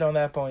I stayed on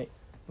that point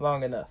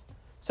long enough.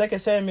 2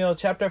 Samuel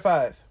chapter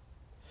 5.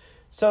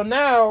 So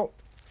now,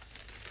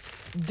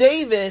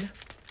 David,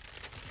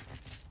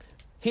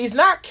 he's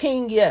not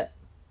king yet.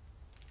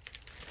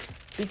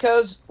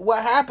 Because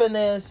what happened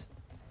is,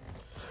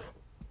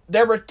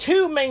 there were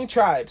two main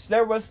tribes.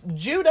 There was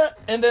Judah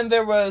and then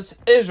there was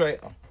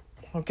Israel.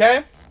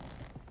 Okay?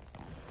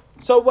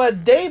 So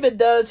what David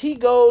does, he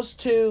goes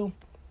to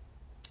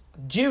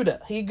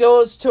Judah. He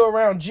goes to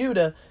around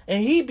Judah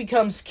and he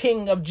becomes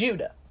king of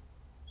Judah.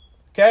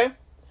 Okay?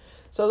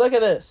 So look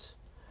at this.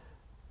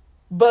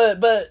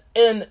 But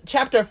in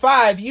chapter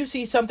 5, you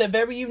see something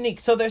very unique.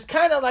 So there's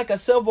kind of like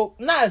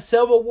not a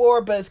civil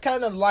war, but it's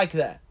kind of like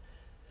that.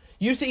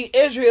 You see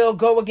Israel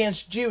go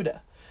against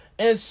Judah.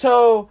 And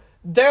so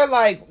they're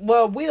like,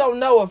 well, we don't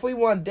know if we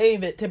want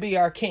David to be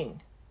our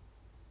king.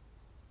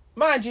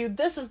 Mind you,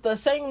 this is the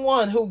same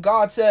one who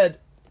God said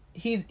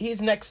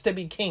he's next to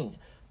be king.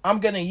 I'm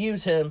going to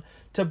use him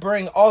to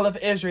bring all of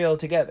Israel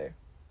together.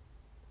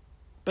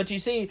 But you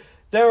see,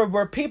 there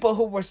were people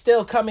who were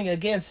still coming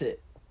against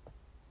it.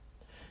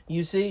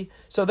 You see?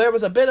 So there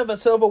was a bit of a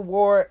civil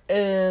war,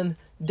 and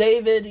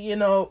David,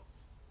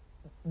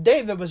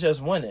 David was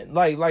just winning.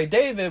 Like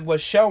David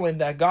was showing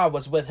that God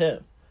was with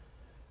him.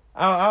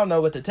 I don't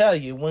know what to tell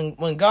you.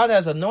 When God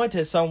has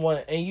anointed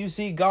someone and you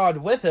see God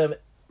with him,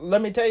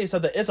 let me tell you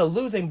something. It's a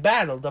losing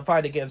battle to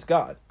fight against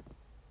God.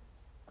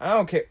 I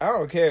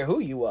don't care who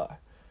you are.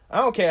 I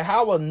don't care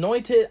how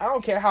anointed. I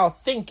don't care how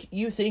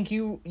you think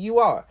you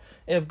are.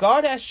 If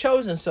God has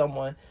chosen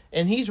someone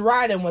and he's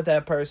riding with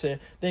that person,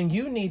 then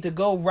you need to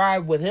go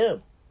ride with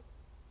him.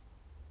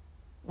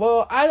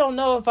 Well, I don't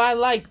know if I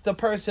like the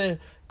person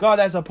God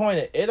has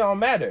appointed. It don't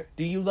matter.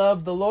 Do you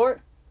love the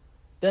Lord?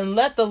 Then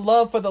let the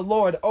love for the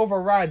Lord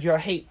override your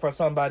hate for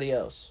somebody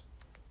else.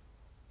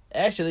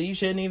 Actually, you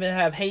shouldn't even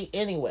have hate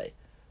anyway.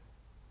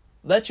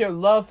 Let your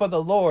love for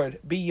the Lord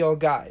be your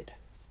guide.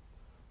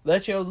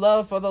 Let your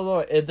love for the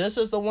Lord. If this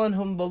is the one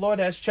whom the Lord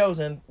has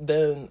chosen,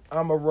 then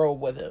I'm going to roll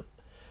with him.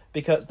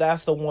 Because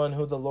that's the one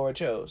who the Lord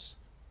chose.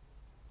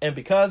 And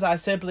because I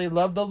simply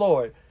love the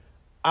Lord,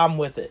 I'm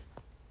with it.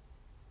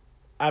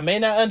 I may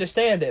not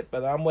understand it,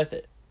 but I'm with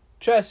it.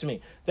 Trust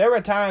me. There were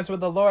times where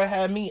the Lord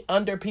had me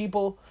under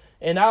people,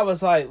 and I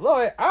was like,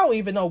 Lord, I don't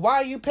even know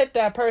why you picked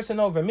that person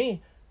over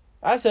me.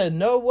 I said,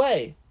 no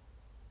way.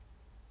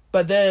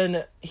 But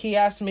then he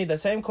asked me the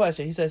same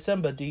question. He said,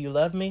 Simba, do you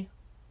love me?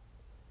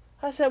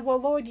 I said, well,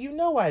 Lord, you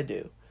know I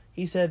do.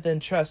 He said, then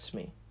trust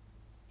me.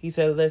 He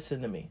said,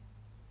 listen to me.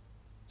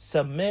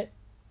 Submit,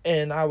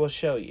 and I will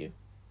show you.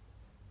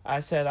 I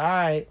said, all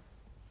right.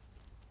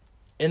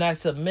 And I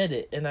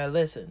submitted, and I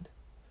listened.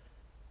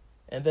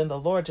 And then the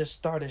Lord just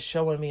started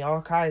showing me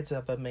all kinds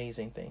of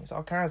amazing things,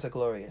 all kinds of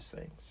glorious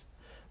things.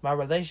 My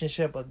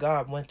relationship with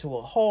God went to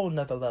a whole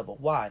nother level.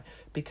 Why?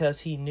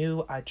 Because he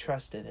knew I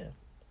trusted him.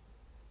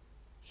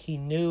 He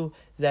knew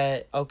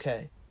that,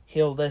 okay,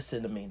 he'll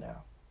listen to me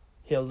now.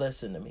 He'll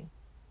listen to me.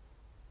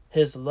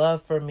 His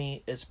love for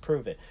me is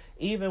proven.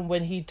 Even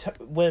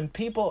when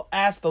people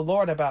ask the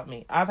Lord about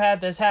me, I've had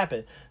this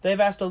happen. They've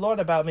asked the Lord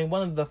about me.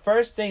 One of the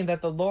first things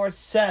that the Lord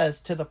says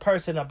to the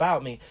person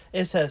about me,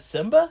 it says,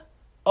 Simba?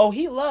 Oh,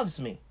 he loves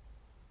me.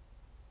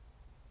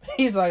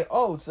 He's like,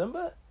 oh,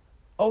 Simba?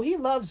 Oh, he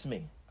loves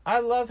me. I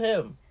love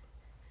him.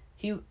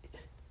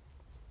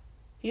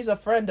 He's a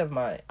friend of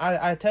mine.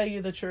 I tell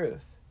you the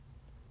truth.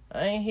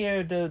 I ain't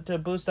here to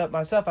boost up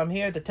myself. I'm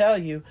here to tell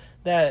you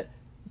that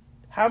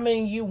how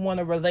many of you want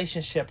a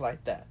relationship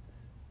like that?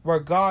 Where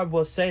God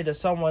will say to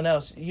someone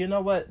else, you know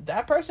what?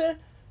 That person,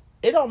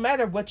 it don't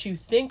matter what you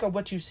think or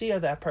what you see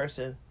of that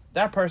person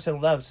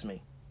loves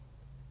me.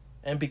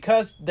 And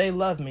because they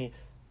love me,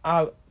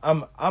 I'm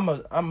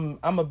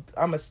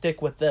a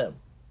stick with them.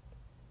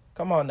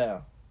 Come on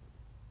now.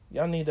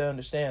 Y'all need to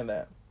understand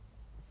that.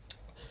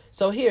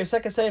 So here,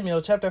 2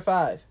 Samuel chapter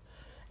 5.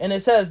 And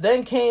it says,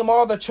 then came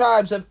all the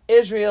tribes of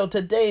Israel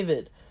to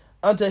David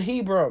unto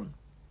Hebron,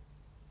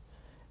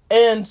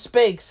 and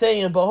spake,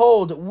 saying,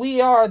 behold, we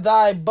are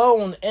thy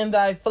bone and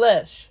thy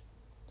flesh.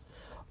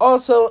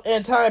 also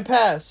in time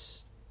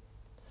past,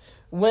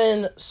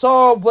 when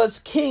Saul was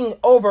king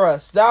over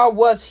us, thou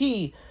was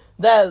he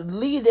that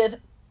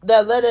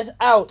leddeth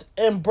out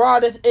and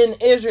broughteth in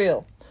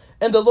Israel.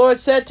 And the Lord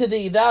said to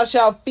thee, thou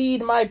shalt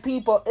feed my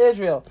people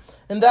Israel,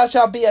 and thou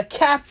shalt be a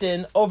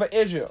captain over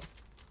Israel.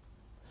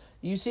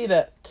 You see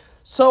that?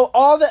 So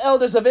all the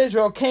elders of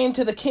Israel came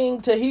to the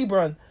king to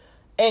Hebron,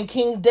 and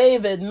King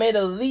David made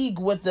a league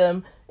with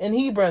them in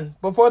Hebron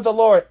before the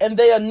Lord, and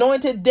they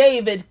anointed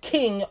David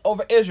king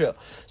over Israel.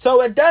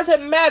 So it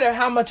doesn't matter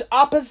how much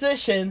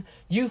opposition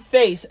you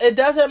face. It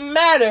doesn't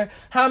matter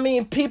how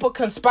many people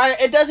conspire.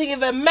 It doesn't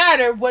even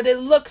matter what it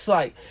looks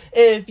like.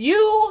 If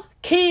you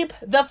keep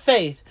the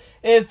faith,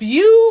 if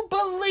you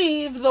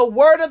believe the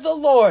word of the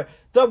Lord,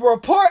 the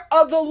report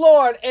of the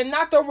Lord, and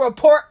not the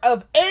report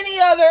of any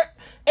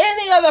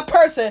other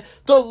person,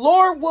 the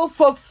Lord will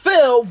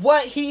fulfill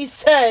what he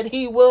said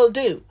he will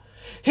do.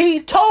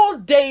 He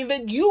told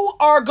David, you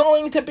are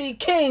going to be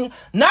king,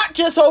 not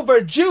just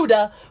over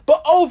Judah,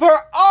 but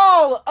over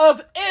all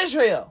of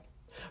Israel.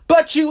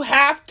 But you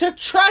have to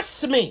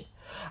trust me.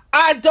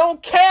 I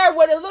don't care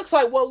what it looks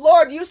like. Well,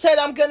 Lord, you said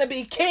I'm going to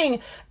be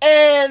king,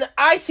 and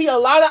I see a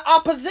lot of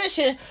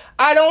opposition.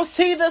 I don't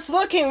see this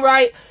looking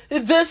right.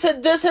 This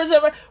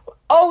isn't.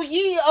 Oh,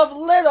 ye of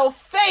little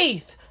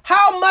faith.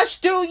 How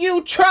much do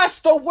you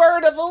trust the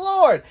word of the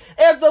Lord?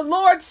 If the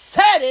Lord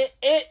said it,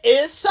 it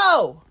is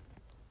so.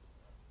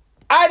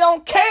 I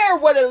don't care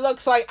what it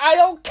looks like. I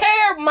don't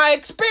care my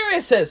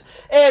experiences.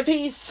 If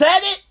he said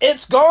it,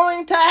 it's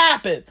going to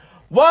happen.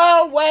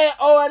 One way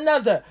or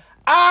another.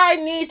 I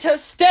need to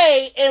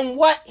stay in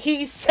what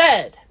he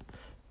said.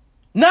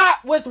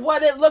 Not with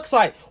what it looks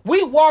like.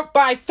 We walk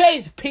by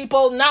faith,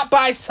 people, not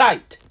by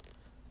sight.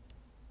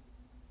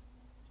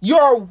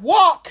 Your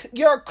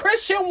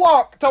Christian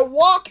walk, to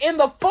walk in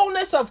the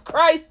fullness of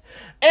Christ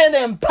and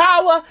in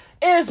power,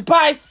 is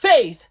by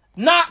faith,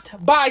 not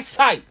by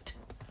sight.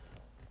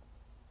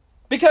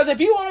 Because if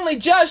you only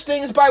judge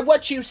things by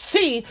what you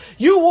see,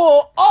 you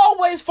will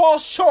always fall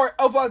short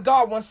of what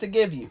God wants to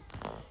give you.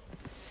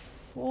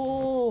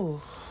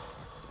 Ooh.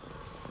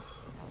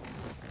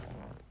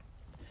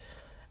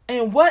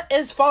 And what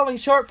is falling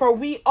short? For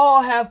we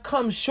all have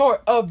come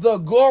short of the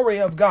glory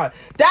of God.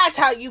 That's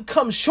how you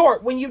come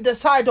short, when you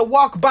decide to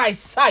walk by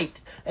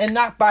sight and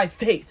not by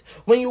faith.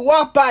 When you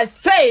walk by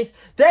faith,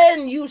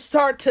 then you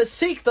start to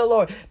seek the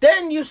Lord.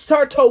 Then you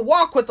start to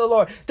walk with the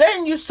Lord.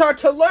 Then you start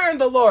to learn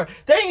the Lord.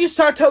 Then you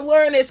start to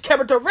learn his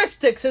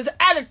characteristics, his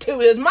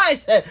attitude, his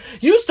mindset.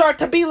 You start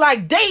to be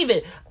like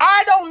David.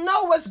 I don't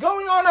know what's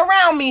going on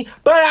around me,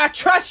 but I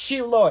trust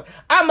you, Lord.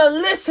 I'm going to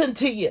listen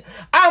to you.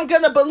 I'm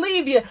going to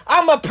believe you.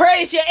 I'm going to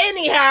praise you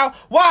anyhow.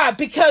 Why?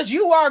 Because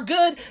you are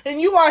good and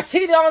you are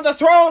seated on the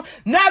throne.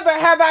 Never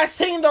have I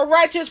seen the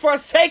righteous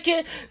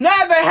forsaken.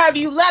 Never have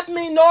you left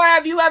me, nor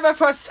have you ever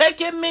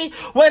forsaken me.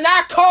 When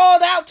I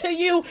called out to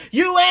you,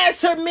 you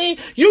answered me.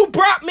 You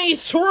brought me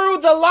through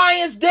the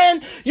lion's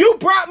den. You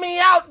brought me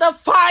out the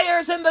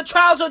fires and the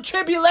trials of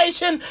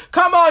tribulation.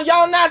 Come on,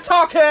 y'all not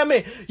talking to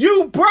me.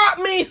 You brought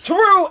me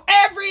through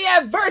every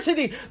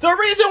adversity. The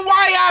reason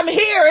why I'm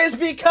here is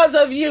because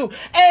of you.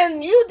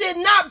 And you did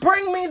not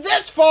bring me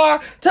this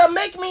far to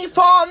make me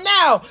fall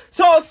now.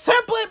 So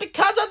simply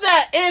because of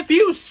that, if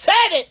you said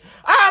it,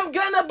 I'm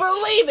gonna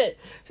believe it.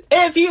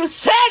 If you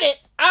said it,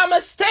 I'ma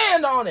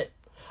stand on it.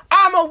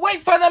 I'ma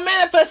wait for the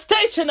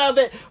manifestation of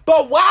it.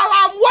 But while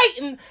I'm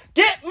waiting,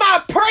 get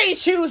my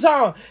praise shoes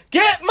on.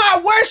 Get my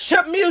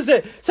worship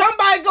music.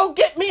 Somebody go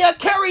get me a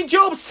Carrie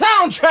Job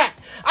soundtrack.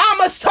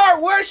 I'ma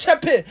start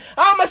worshiping.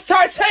 I'ma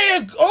start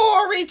saying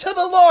glory to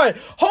the Lord.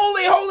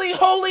 Holy, holy,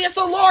 holy is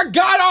the Lord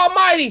God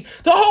Almighty.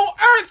 The whole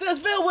earth is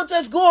filled with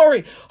his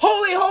glory.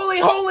 Holy,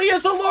 holy, holy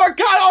is the Lord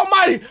God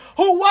Almighty,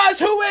 who was,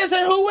 who is,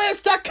 and who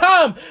is to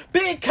come.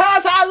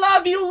 Because I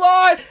love you,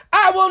 Lord,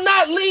 I will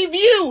not leave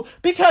you,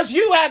 because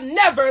you have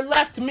never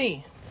left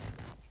me.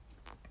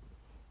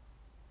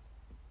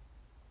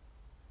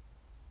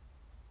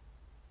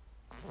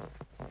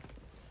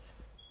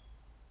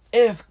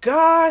 If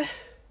God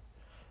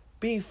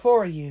be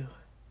for you,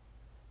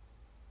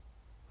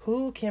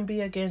 who can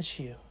be against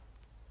you?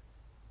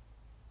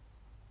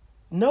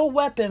 No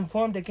weapon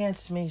formed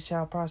against me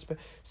shall prosper.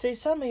 See,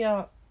 some of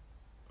y'all,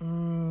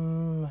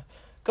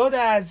 go to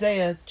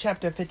Isaiah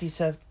chapter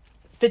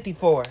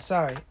 54.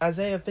 Sorry,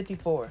 Isaiah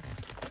 54.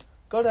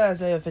 Go to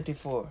Isaiah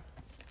 54.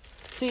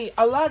 See,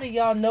 a lot of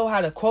y'all know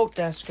how to quote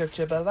that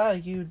scripture, but a lot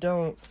of you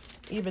don't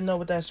even know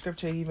what that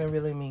scripture even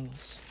really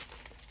means.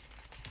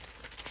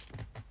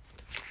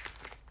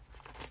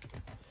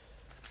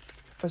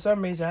 For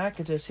some reason, I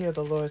could just hear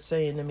the Lord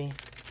saying to me,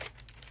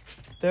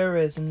 there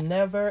is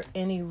never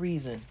any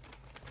reason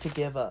to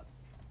give up.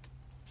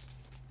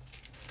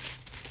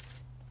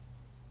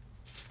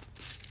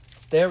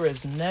 There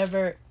is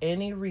never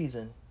any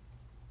reason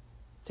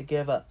to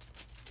give up.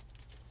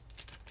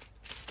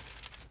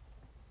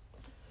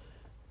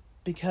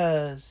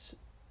 Because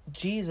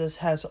Jesus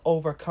has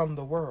overcome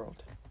the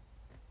world.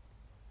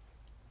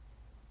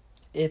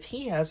 If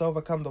he has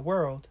overcome the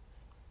world,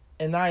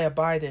 and I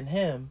abide in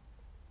him,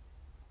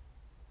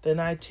 then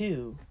I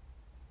too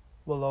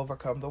will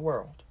overcome the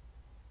world.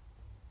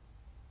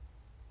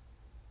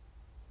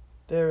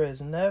 There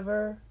is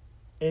never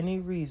any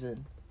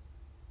reason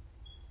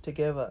to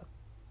give up.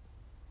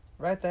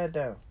 Write that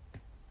down.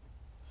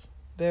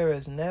 There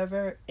is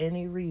never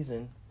any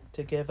reason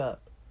to give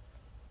up.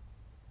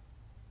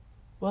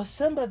 Well,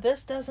 Simba,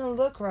 this doesn't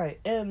look right.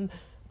 And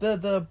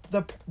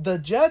the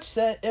judge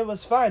said it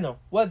was final.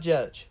 What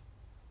judge?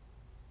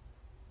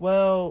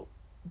 Well,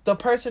 the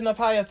person of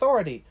high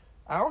authority.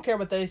 I don't care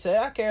what they say.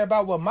 I care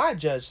about what my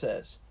judge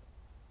says.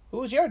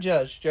 Who's your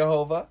judge,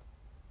 Jehovah?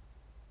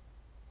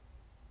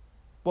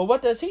 Well,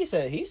 what does he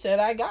say? He said,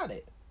 I got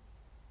it.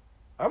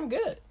 I'm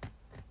good.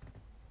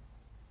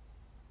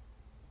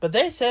 But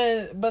they're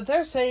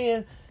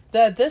saying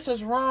that this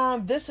is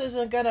wrong. This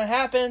isn't going to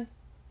happen.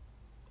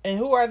 And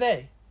who are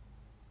they?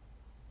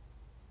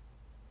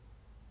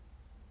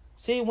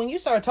 See, when you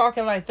start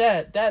talking like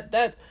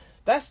that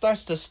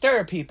starts to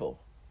stir people.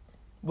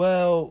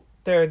 Well,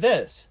 they're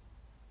this.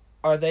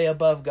 Are they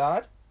above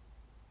God?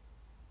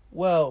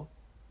 Well,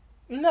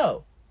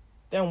 no.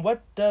 Then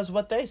what does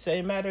what they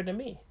say matter to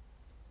me?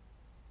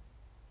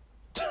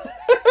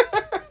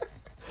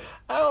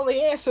 I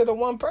only answer to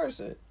one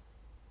person.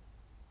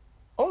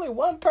 Only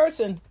one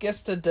person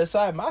gets to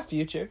decide my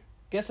future,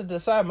 gets to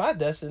decide my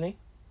destiny.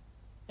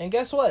 And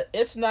guess what?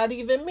 It's not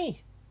even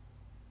me.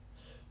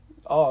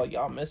 Oh,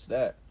 y'all missed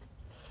that.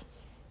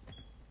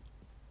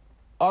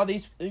 All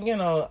these,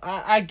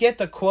 I get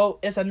the quote.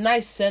 It's a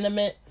nice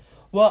sentiment.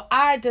 Well,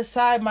 I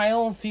decide my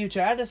own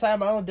future. I decide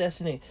my own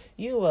destiny.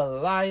 You a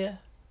liar.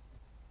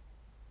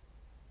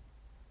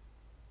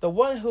 The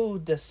one who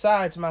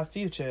decides my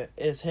future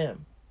is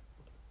him.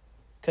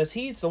 Because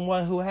he's the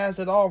one who has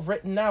it all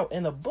written out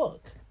in a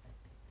book.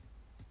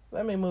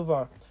 Let me move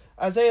on.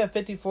 Isaiah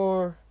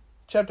 54,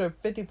 chapter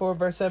 54,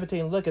 verse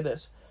 17. Look at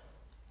this.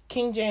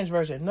 King James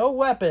Version. No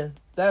weapon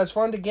that is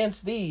formed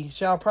against thee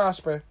shall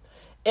prosper.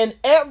 And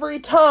every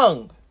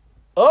tongue.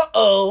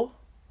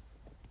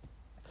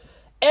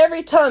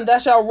 Every tongue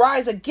that shall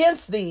rise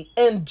against thee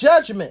in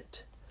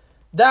judgment,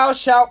 thou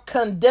shalt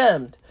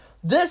condemn.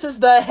 This is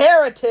the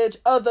heritage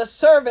of the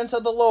servants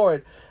of the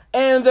Lord,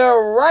 and their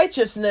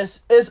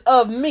righteousness is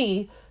of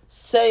me,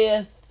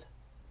 saith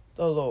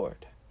the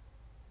Lord.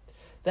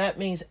 That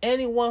means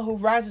anyone who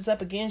rises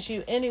up against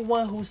you,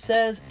 anyone who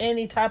says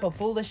any type of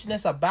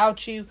foolishness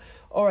about you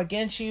or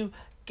against you,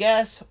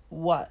 guess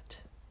what?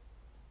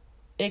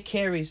 It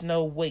carries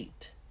no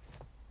weight.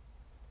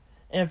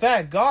 In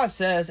fact, God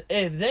says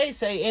if they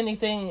say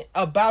anything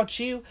about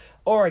you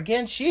or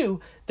against you,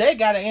 they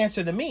got to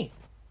answer to me.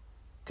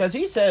 Because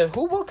he said,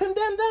 who will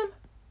condemn them?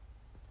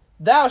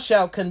 Thou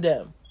shalt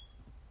condemn.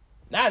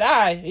 Not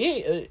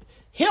I.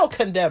 He'll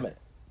condemn it.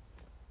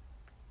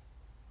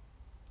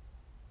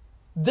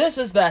 This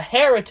is the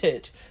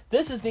heritage.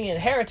 This is the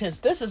inheritance.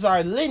 This is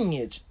our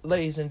lineage,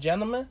 ladies and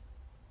gentlemen,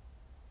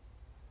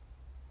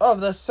 of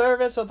the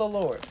servants of the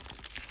Lord.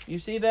 You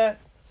see that?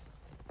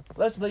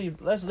 Let's leave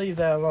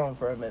that alone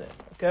for a minute,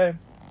 okay?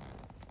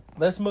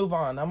 Let's move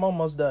on. I'm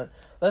almost done.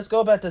 Let's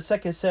go back to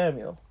 2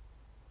 Samuel.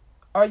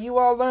 Are you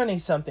all learning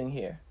something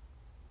here?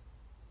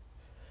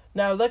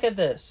 Now look at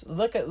this.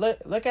 Look at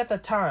the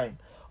time.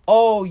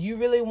 Oh, you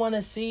really want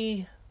to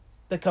see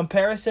the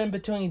comparison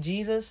between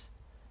Jesus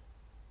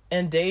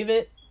and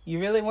David? You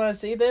really want to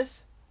see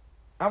this?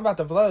 I'm about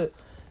to blow it.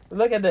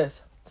 Look at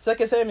this.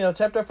 2 Samuel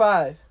chapter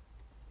 5.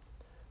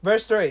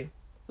 Verse 3.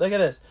 Look at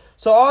this.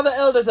 So all the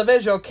elders of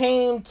Israel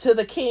came to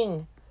the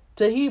king,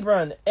 to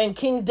Hebron, and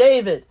King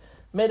David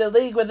made a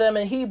league with them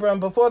in Hebron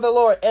before the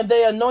Lord, and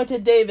they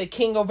anointed David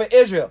king over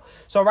Israel.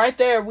 So right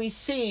there we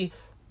see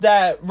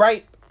that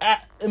right in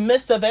the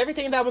midst of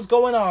everything that was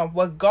going on,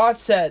 what God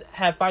said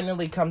had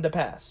finally come to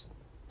pass.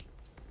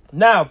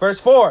 Now, verse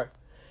 4.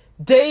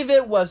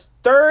 David was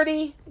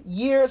 30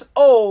 years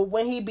old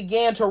when he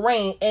began to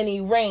reign, and he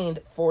reigned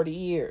 40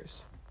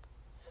 years.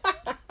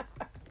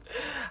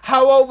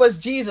 How old was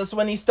Jesus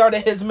when he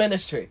started his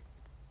ministry?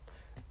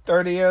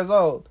 30 years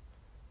old.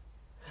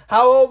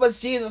 How old was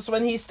Jesus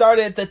when he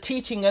started the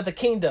teaching of the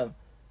kingdom?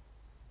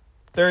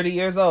 30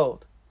 years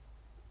old.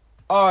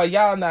 Oh,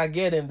 y'all not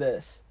getting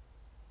this.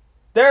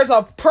 There's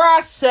a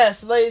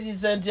process,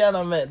 ladies and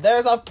gentlemen.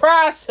 There's a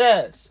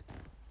process.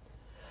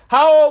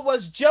 How old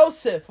was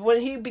Joseph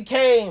when he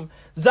became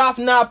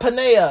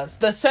Zaphnath-Paneah,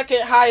 the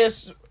second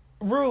highest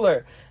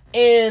ruler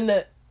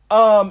in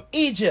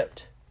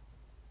Egypt?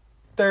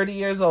 30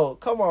 years old.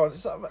 Come on,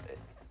 somebody.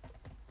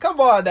 Come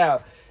on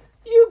now.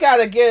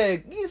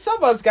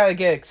 Someone's got to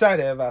get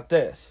excited about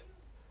this.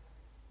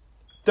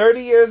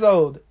 30 years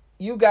old.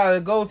 You got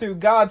to go through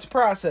God's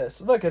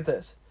process. Look at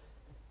this.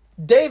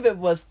 David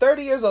was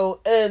 30 years old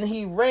and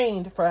he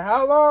reigned for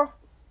how long?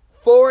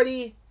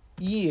 40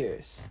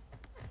 years.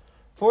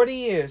 40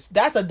 years.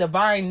 That's a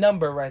divine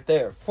number right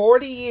there.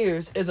 40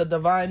 years is a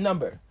divine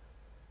number.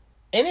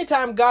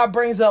 Anytime God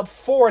brings up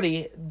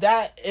 40,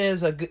 that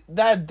is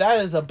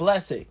a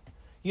blessing.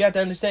 You have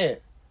to understand.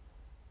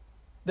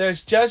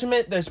 There's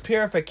judgment, there's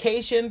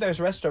purification, there's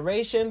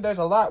restoration, there's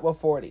a lot with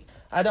 40.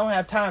 I don't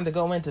have time to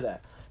go into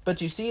that.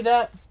 But you see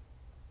that?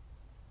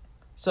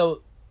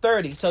 So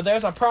 30. So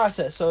there's a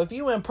process. So if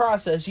you in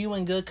process, you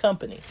in good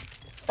company.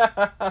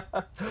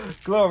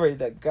 Glory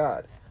to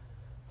God.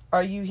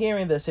 Are you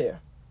hearing this here?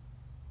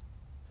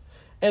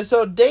 And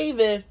so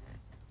David,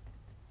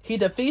 he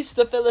defeats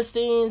the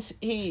Philistines.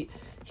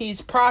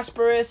 He's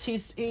prosperous.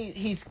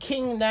 He's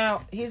king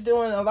now. He's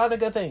doing a lot of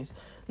good things.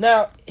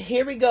 Now,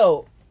 here we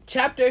go.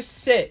 Chapter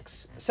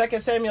 6. 2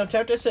 Samuel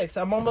chapter 6.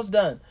 I'm almost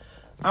done.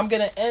 I'm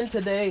going to end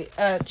today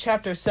at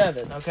chapter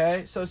 7,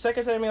 okay? So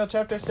 2 Samuel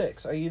chapter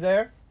 6. Are you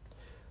there?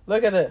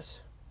 Look at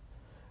this.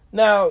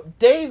 Now,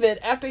 David,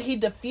 after he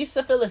defeats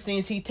the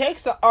Philistines, he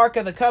takes the Ark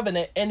of the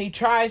Covenant and he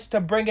tries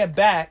to bring it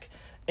back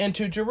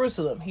into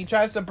Jerusalem. He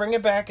tries to bring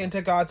it back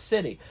into God's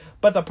city.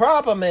 But the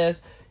problem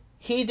is,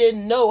 he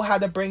didn't know how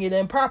to bring it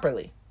in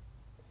properly.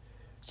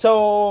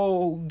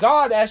 So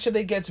God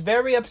actually gets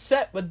very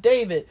upset with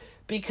David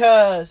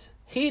because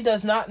he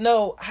does not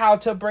know how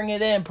to bring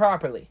it in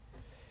properly.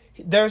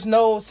 There's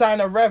no sign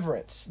of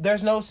reverence.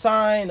 There's no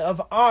sign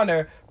of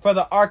honor for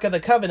the Ark of the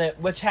Covenant,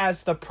 which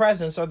has the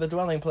presence or the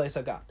dwelling place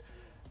of God.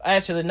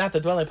 Actually, not the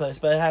dwelling place,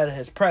 but it had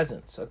his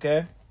presence,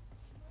 okay?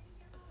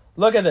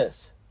 Look at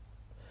this.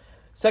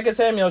 2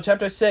 Samuel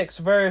chapter 6,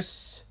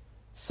 verse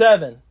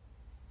 7.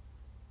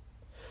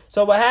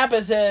 So what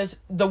happens is,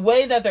 the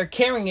way that they're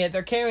carrying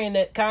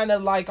it kind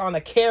of like on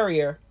a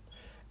carrier.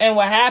 And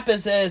what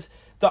happens is,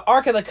 the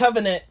Ark of the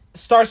Covenant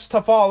starts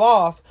to fall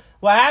off.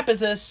 What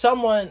happens is,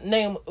 someone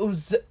named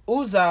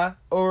Uzzah,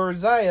 or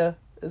Uzziah,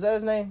 is that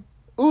his name?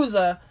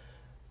 Uzzah,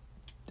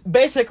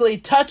 basically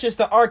touches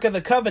the Ark of the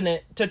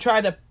Covenant to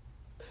try to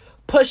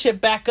push it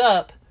back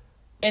up,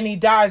 and he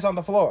dies on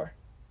the floor.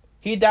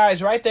 He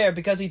dies right there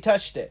because he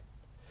touched it.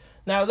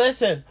 Now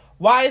listen,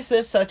 why is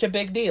this such a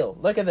big deal?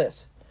 Look at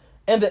this.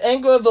 And the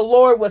anger of the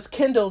Lord was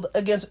kindled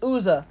against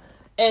Uzzah,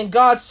 and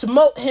God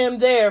smote him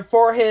there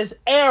for his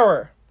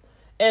error.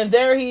 And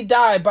there he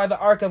died by the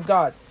ark of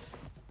God.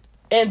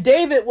 And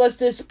David was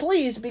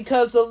displeased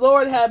because the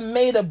Lord had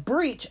made a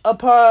breach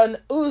upon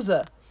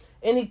Uzzah.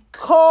 And he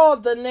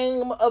called the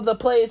name of the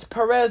place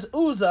Perez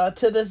Uzzah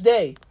to this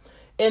day.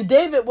 And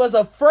David was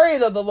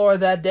afraid of the Lord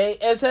that day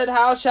and said,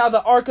 how shall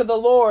the ark of the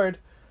Lord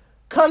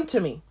come to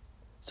me?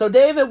 So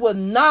David would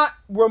not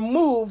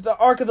remove the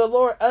ark of the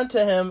Lord unto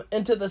him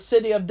into the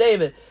city of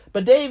David.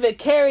 But David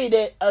carried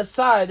it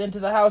aside into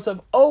the house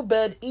of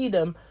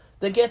Obed-Edom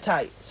the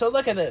Gittite. So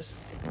look at this.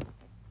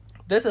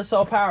 This is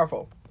so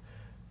powerful.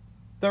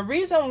 The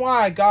reason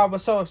why God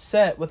was so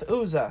upset with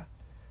Uzzah,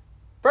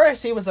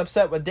 first he was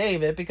upset with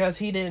David because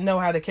he didn't know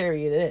how to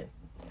carry it in.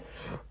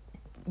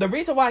 The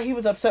reason why he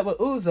was upset with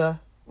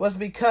Uzzah was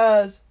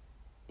because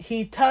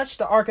he touched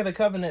the Ark of the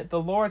Covenant.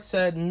 The Lord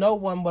said no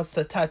one was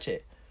to touch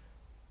it.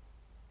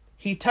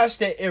 He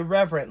touched it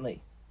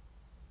irreverently.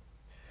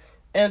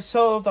 And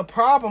so the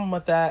problem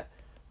with that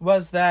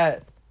was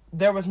that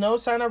there was no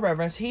sign of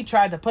reverence. He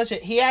tried to push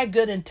it. He had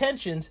good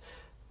intentions.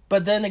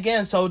 But then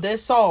again, so did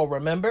Saul,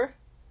 remember?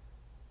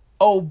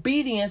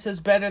 Obedience is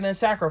better than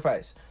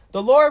sacrifice.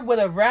 The Lord would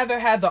have rather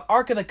had the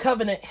Ark of the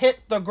Covenant hit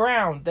the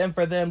ground than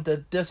for them to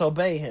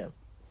disobey him.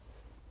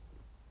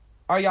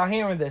 Are y'all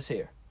hearing this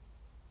here?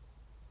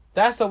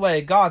 That's the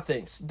way God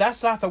thinks.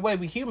 That's not the way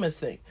we humans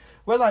think.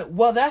 We're like,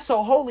 well, that's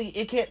so holy,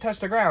 it can't touch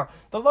the ground.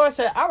 The Lord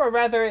said, I would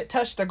rather it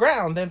touch the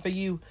ground than for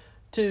you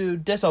to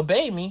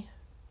disobey me.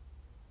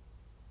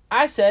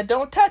 I said,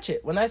 don't touch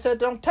it. When I said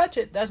don't touch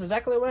it, that's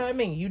exactly what I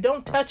mean. You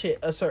don't touch it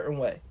a certain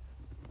way.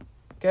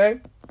 Okay?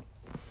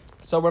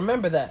 So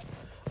remember that.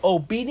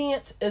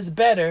 Obedience is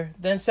better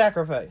than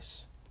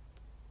sacrifice.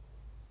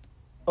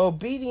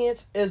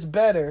 Obedience is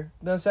better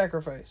than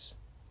sacrifice.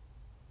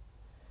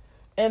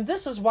 And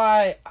this is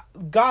why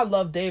God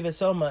loved David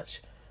so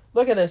much.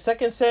 Look at this.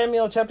 2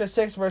 Samuel chapter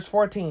 6, verse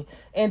 14.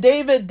 And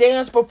David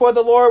danced before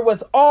the Lord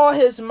with all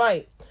his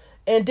might.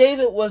 And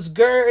David was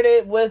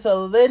girded with a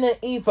linen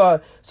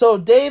ephod. So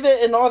David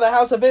and all the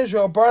house of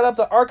Israel brought up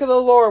the ark of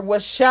the Lord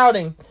with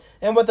shouting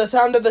and with the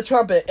sound of the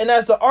trumpet. And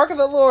as the ark of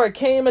the Lord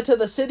came into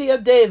the city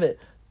of David,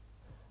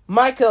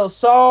 Michal,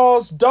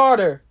 Saul's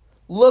daughter,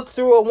 looked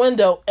through a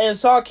window and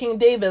saw King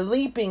David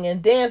leaping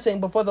and dancing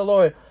before the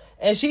Lord.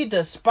 And she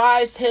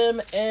despised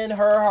him in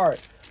her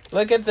heart.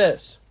 Look at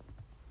this.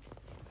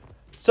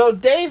 So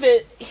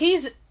David, he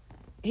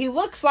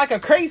looks like a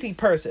crazy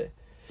person.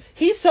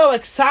 He's so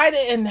excited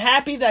and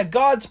happy that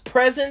God's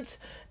presence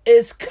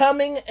is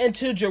coming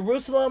into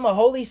Jerusalem, a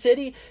holy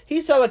city.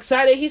 He's so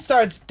excited. He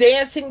starts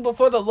dancing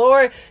before the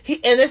Lord.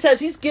 And it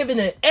says he's giving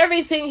it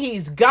everything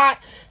he's got.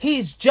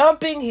 He's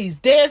jumping, he's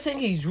dancing,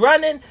 he's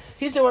running.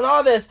 He's doing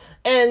all this.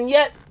 And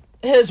yet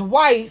his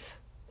wife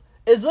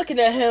is looking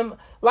at him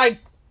like,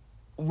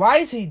 why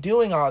is he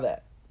doing all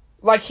that?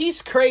 Like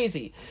he's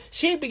crazy.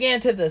 She began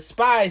to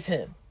despise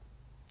him.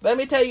 Let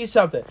me tell you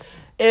something.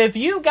 If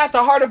you got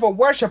the heart of a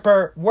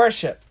worshiper,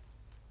 worship.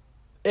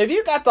 If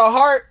you got the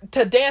heart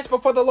to dance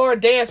before the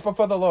Lord, dance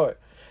before the Lord.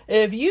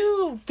 If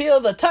you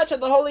feel the touch of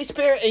the Holy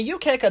Spirit and you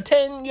can't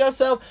contain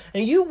yourself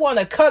and you want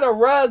to cut a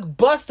rug,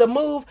 bust a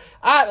move,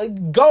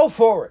 go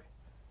for it.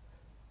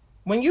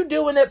 When you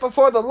doing it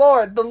before the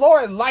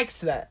Lord likes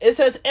that. It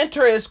says,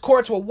 enter his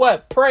courts with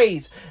what?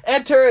 Praise.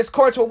 Enter his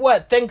courts with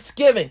what?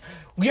 Thanksgiving.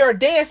 You're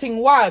dancing.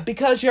 Why?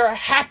 Because you're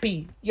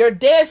happy. You're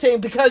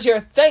dancing because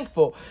you're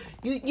thankful.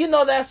 You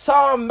know that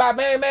song by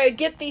Mary Mary,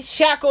 get these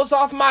shackles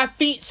off my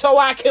feet so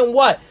I can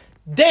what?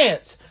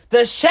 Dance.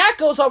 The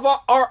shackles are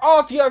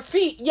off your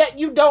feet, yet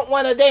you don't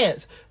want to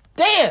dance.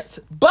 Dance.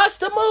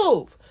 Bust a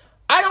move.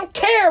 I don't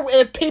care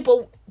if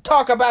people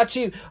talk about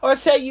you or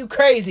say you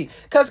crazy.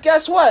 Because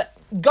guess what?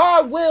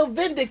 God will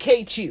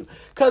vindicate you.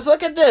 Because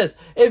look at this.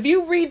 If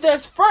you read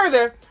this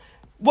further,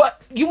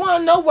 what you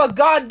want to know what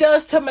God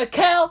does to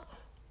Michal?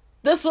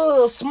 This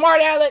little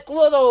smart aleck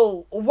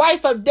little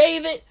wife of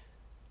David?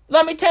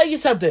 Let me tell you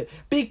something.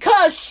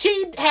 Because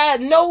she had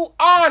no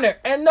honor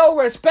and no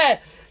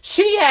respect,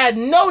 she had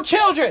no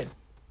children.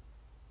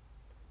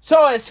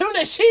 So as soon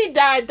as she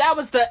died, that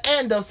was the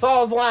end of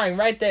Saul's line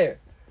right there.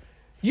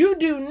 You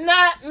do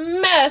not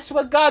mess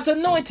with God's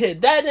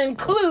anointed. That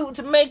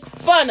includes make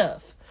fun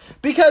of.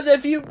 Because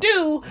if you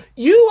do,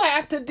 you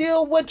have to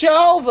deal with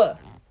Jehovah.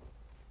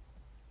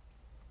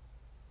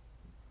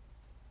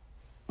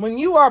 When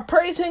you are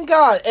praising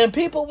God and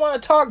people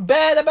want to talk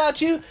bad about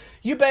you,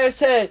 you better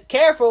say,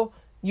 careful,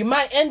 you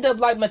might end up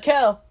like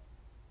Michal.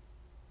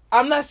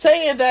 I'm not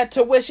saying that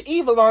to wish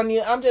evil on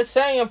you. I'm just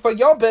saying for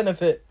your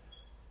benefit.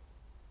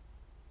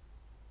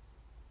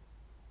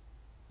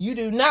 You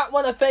do not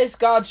want to face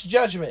God's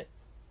judgment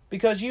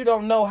because you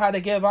don't know how to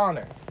give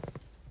honor.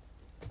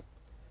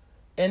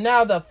 And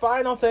now the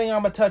final thing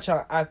I'm going to touch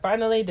on. I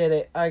finally did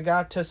it. I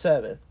got to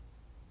 7.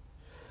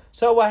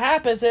 So what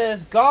happens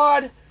is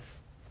God,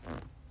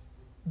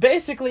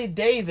 basically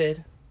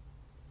David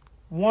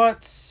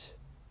wants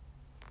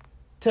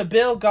to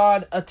build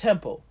God a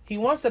temple. He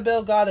wants to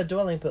build God a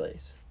dwelling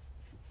place.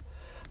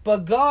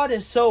 But God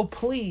is so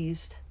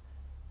pleased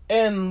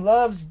and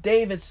loves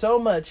David so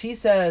much. He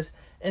says,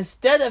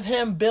 instead of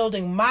him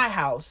building my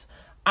house,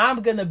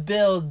 I'm going to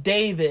build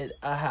David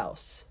a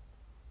house.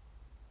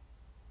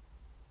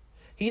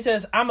 He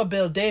says, I'm going to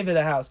build David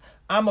a house.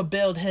 I'm going to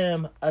build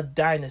him a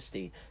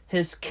dynasty.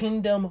 His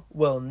kingdom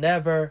will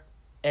never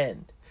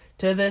end.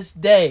 To this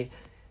day,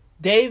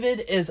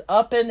 David is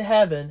up in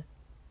heaven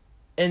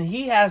and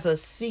he has a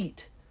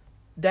seat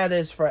that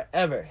is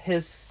forever.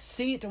 His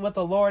seat with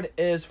the Lord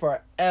is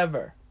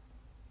forever.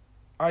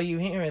 Are you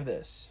hearing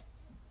this?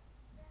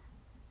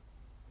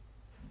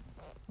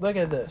 Look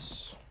at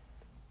this.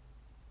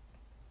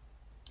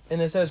 And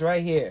it says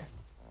right here.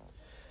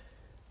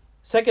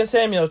 2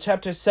 Samuel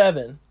chapter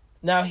 7.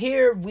 Now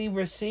here we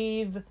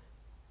receive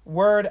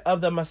word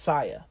of the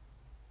Messiah.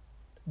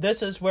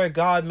 This is where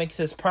God makes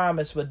his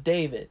promise with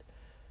David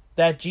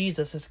that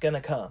Jesus is going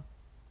to come.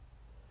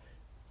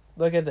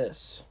 Look at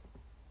this.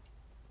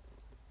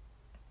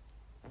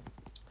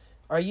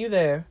 Are you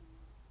there?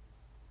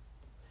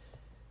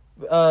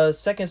 2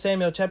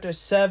 Samuel chapter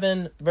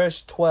 7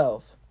 verse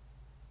 12.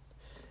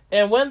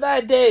 And when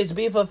thy days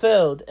be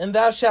fulfilled, and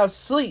thou shalt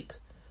sleep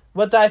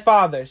with thy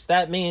fathers.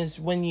 That means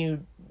when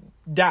you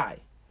die.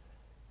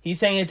 He's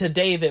saying to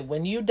David,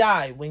 when you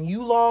die, when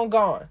you long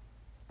gone,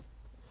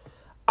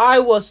 I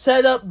will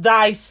set up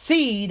thy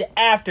seed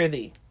after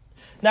thee.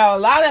 Now, a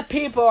lot of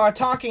people are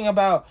talking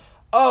about,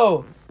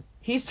 oh,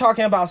 he's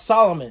talking about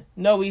Solomon.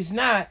 No, he's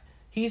not.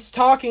 He's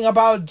talking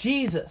about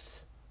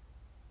Jesus.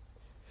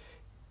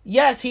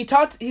 Yes, he's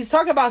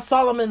talking about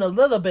Solomon a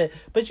little bit,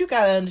 but you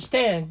got to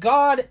understand,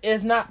 God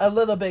is not a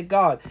little bit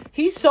God.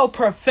 He's so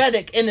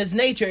prophetic in his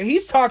nature.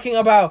 He's talking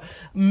about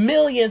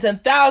millions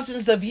and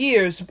thousands of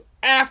years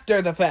after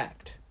the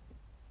fact.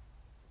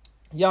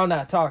 Y'all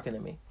not talking to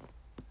me.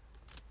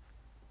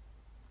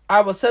 I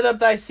will set up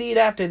thy seed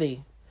after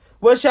thee,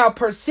 which shall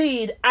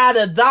proceed out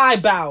of thy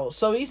bowels.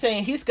 So he's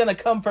saying he's going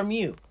to come from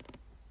you.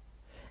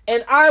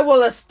 And I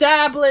will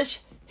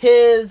establish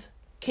his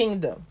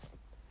kingdom.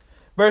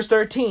 Verse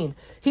 13,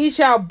 he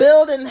shall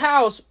build an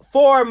house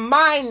for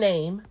my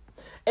name,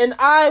 and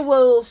I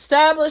will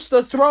establish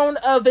the throne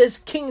of his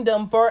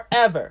kingdom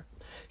forever.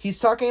 He's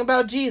talking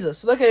about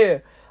Jesus. Look at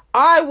here.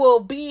 I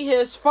will be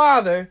his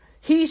father,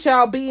 he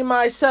shall be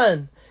my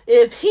son.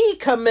 If he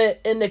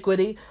commit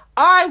iniquity,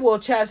 I will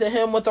chasten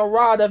him with a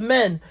rod of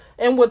men,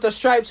 and with the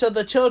stripes of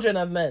the children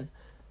of men.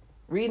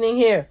 Reading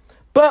here.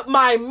 But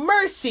my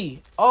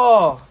mercy,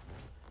 y'all,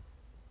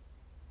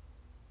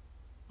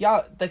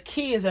 the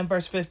key is in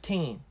verse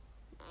 15.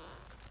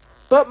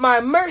 But my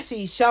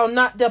mercy shall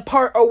not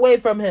depart away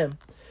from him,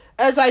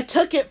 as I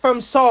took it from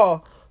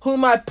Saul,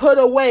 whom I put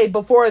away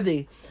before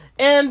thee.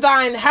 And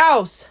thine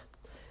house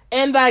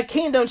and thy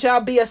kingdom shall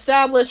be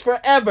established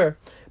forever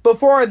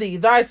before thee.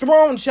 Thy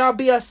throne shall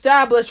be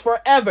established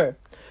forever.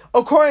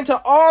 According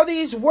to all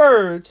these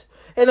words,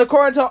 and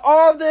according to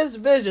all this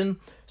vision,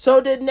 so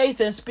did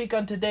Nathan speak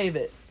unto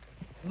David.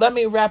 Let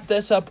me wrap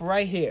this up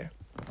right here.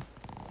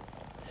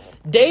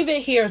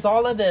 David hears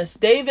all of this.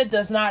 David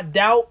does not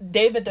doubt.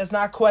 David does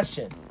not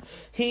question.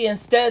 He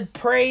instead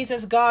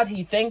praises God.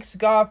 He thanks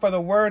God for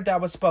the word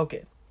that was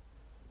spoken.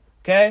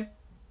 Okay?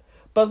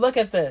 But look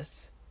at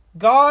this.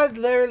 God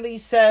literally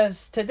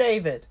says to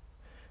David,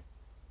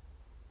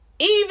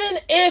 even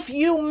if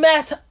you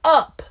mess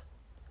up,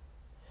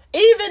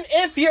 even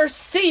if your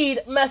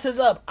seed messes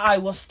up, I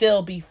will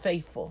still be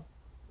faithful.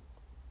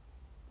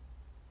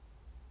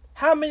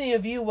 How many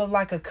of you would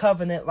like a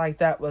covenant like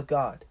that with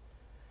God?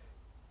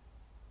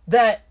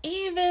 That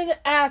even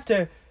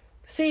after,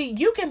 see,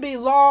 you can be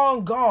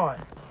long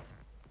gone,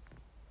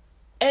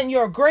 and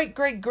your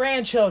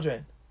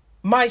great-great-grandchildren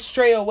might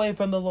stray away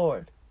from the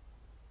Lord.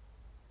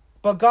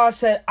 But God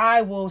said,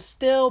 I will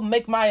still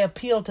make my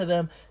appeal to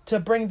them to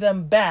bring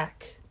them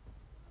back,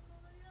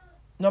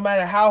 no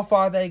matter how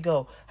far they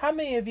go. How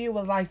many of you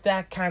would like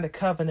that kind of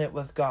covenant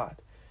with God?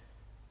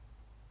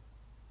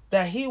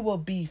 That He will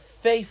be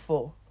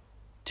faithful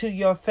to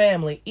your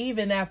family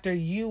even after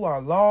you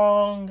are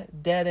long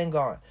dead and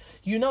gone.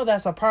 You know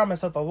that's a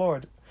promise of the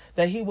Lord,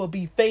 that He will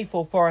be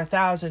faithful for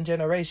 1,000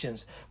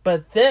 generations.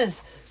 But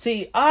this,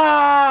 see,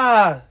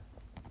 that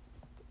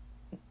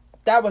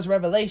was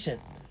revelation.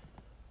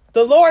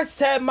 The Lord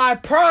said, my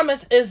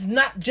promise is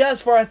not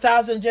just for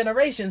 1,000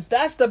 generations.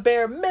 That's the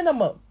bare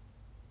minimum.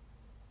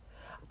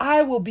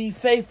 I will be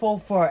faithful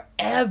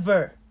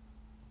forever.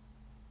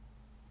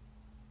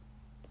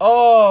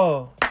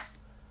 Oh,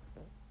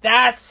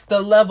 that's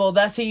the level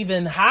that's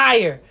even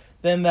higher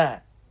than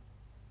that.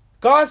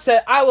 God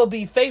said, I will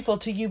be faithful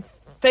to you,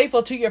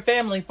 faithful to your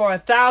family for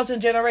 1,000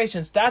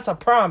 generations. That's a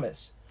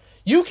promise.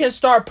 You can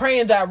start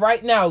praying that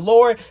right now.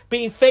 Lord,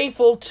 be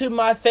faithful to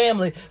my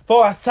family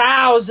for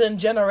 1,000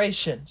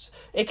 generations.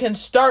 It can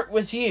start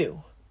with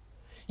you.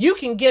 You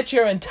can get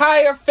your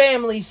entire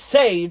family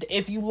saved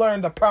if you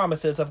learn the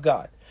promises of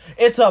God.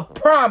 It's a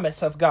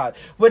promise of God,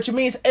 which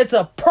means it's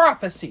a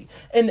prophecy.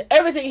 And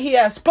everything He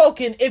has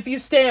spoken, if you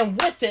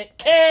stand with it,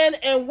 can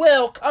and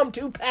will come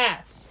to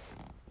pass.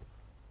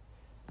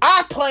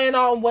 I plan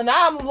on when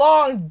I'm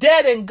long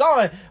dead and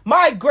gone,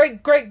 my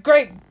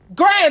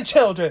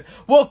great-great-great-grandchildren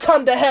will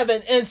come to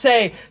heaven and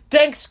say,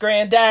 thanks,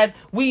 Granddad.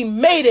 We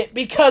made it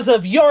because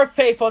of your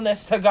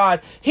faithfulness to God.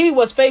 He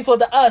was faithful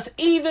to us.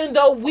 Even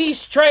though we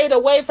strayed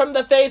away from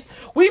the faith,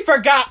 we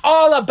forgot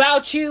all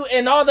about you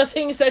and all the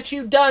things that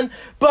you've done.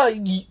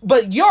 But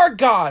your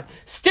God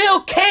still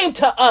came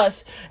to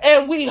us,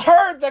 and we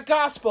heard the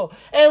gospel,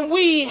 and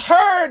we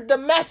heard the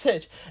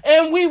message,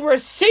 and we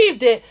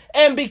received it.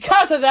 And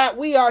because of that,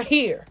 we are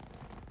here.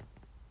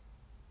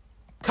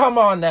 Come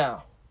on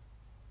now.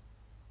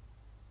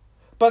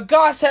 But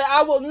God said,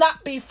 I will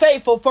not be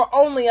faithful for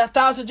only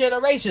 1,000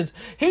 generations.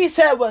 He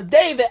said, well,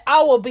 David,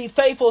 I will be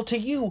faithful to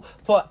you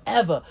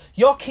forever.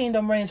 Your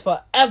kingdom reigns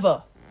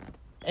forever.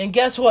 And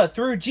guess what?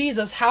 Through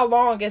Jesus, how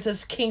long is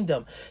His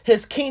kingdom?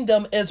 His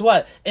kingdom is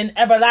what? An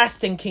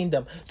everlasting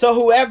kingdom. So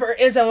whoever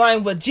is in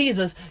line with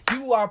Jesus,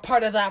 you are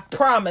part of that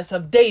promise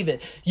of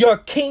David. Your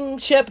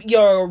kingship,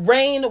 your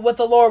reign with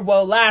the Lord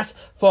will last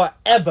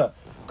forever.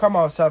 Come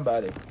on,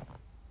 somebody.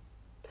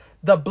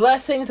 The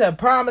blessings and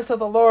promise of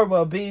the Lord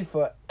will be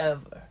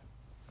forever.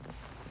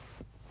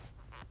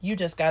 You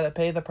just got to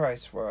pay the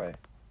price for it.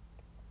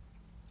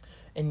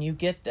 And you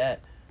get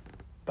that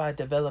by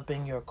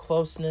developing your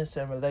closeness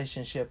and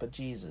relationship with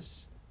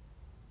Jesus.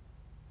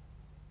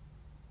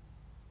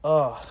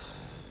 Oh,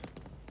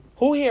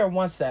 who here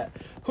wants that?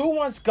 Who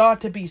wants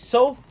God to be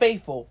so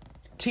faithful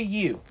to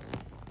you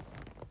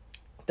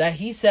that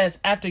He says,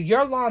 after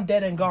you're long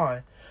dead and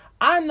gone,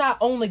 I'm not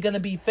only going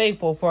to be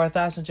faithful for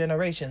 1,000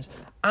 generations,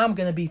 I'm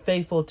going to be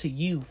faithful to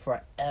you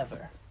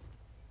forever.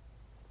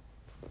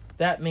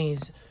 That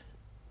means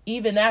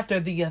even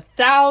after the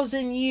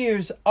 1,000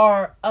 years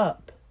are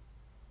up,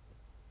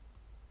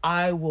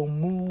 I will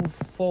move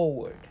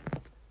forward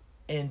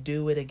and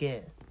do it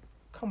again.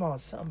 Come on,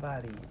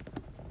 somebody.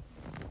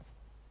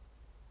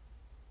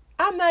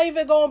 I'm not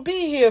even going to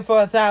be here for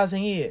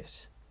 1,000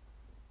 years.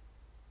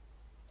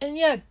 And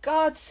yet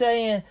God's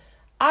saying,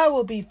 I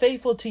will be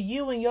faithful to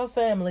you and your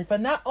family for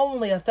not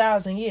only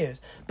 1,000 years,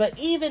 but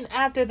even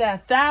after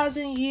that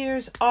 1,000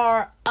 years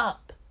are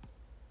up,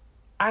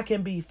 I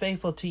can be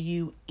faithful to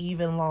you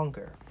even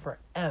longer,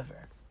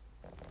 forever.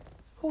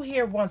 Who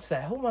here wants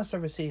that? Who wants to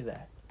receive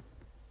that?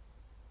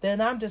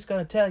 Then I'm just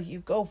going to tell you,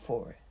 go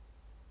for it.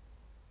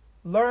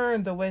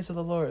 Learn the ways of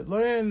the Lord.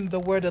 Learn the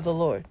word of the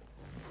Lord.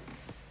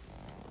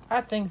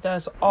 I think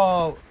that's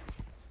all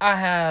I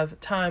have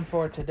time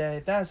for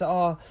today. That's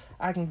all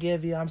I can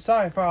give you. I'm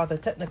sorry for all the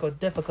technical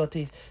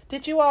difficulties.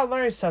 Did you all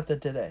learn something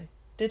today?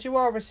 Did you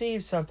all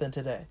receive something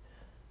today?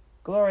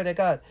 Glory to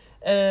God.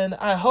 And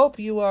I hope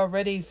you are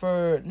ready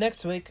for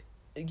next week,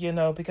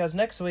 because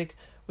next week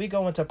we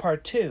go into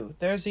part 2.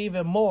 There's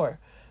even more.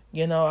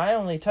 I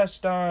only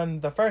touched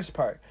on the first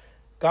part.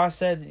 God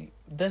said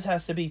this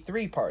has to be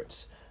 3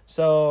 parts.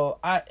 So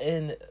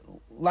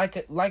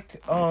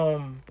like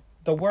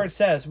the word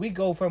says, we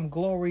go from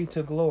glory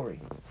to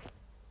glory.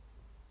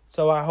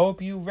 So I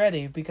hope you're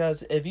ready,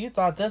 because if you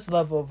thought this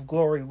level of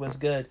glory was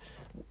good,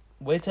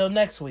 wait till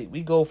next week.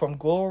 We go from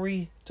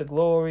glory to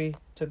glory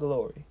to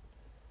glory.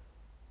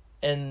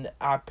 And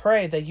I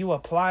pray that you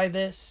apply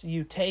this,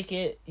 you take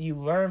it, you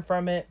learn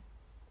from it,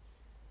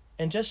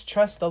 and just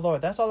trust the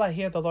Lord. That's all I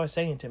hear the Lord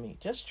saying to me.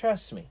 Just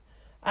trust me.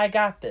 I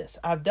got this.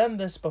 I've done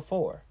this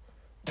before.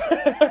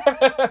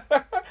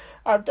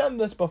 I've done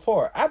this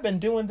before. I've been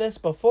doing this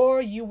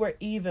before you were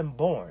even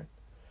born.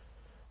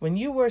 When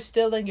you were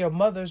still in your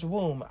mother's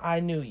womb, I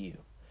knew you.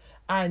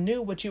 I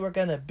knew what you were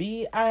going to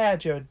be. I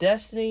had your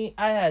destiny.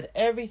 I had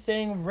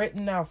everything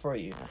written out for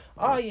you.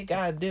 All you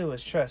got to do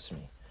is trust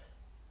me.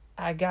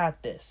 I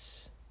got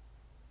this.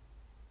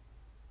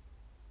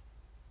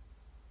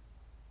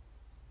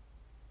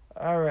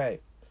 All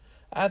right.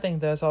 I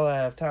think that's all I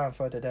have time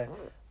for today.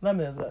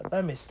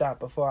 Let me stop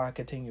before I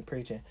continue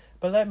preaching.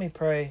 But let me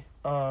pray,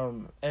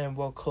 and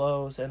we'll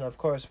close. And of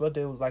course, we'll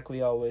do like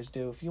we always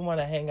do. If you want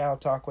to hang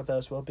out, talk with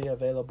us, we'll be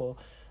available.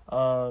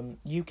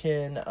 You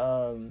can,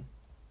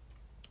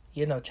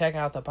 check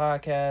out the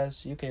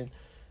podcast. You can,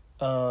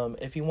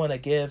 if you want to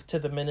give to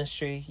the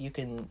ministry, you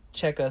can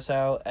check us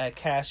out at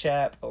Cash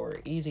App or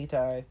Easy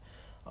Tithe.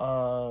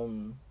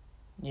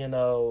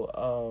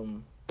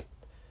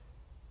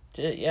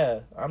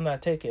 Yeah, I'm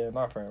not taking an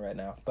offering right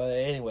now. But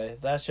anyway,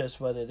 that's just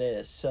what it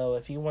is. So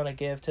if you want to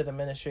give to the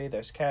ministry,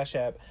 there's Cash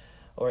App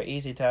or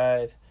Easy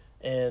Tithe.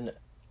 And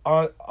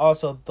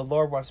also, the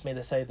Lord wants me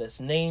to say this.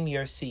 Name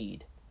your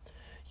seed.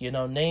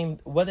 Name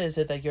what is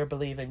it that you're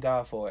believing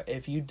God for.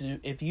 If you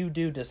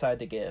do decide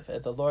to give,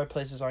 if the Lord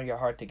places on your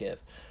heart to give,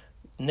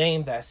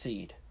 name that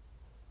seed.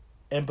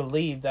 And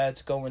believe that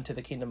it's going to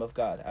the kingdom of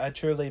God. I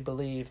truly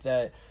believe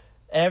that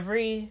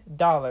every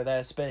dollar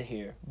that's spent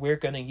here, we're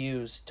going to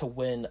use to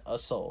win a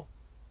soul.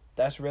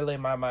 That's really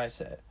my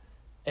mindset.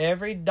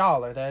 Every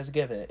dollar that is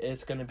given,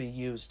 it's going to be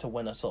used to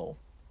win a soul.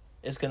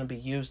 It's going to be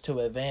used to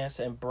advance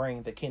and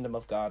bring the kingdom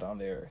of God on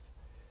the earth.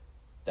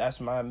 That's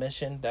my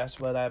mission. That's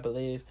what I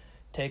believe.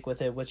 Take with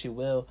it what you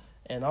will.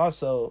 And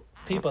also,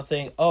 people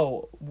think,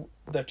 oh,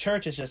 the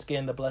church is just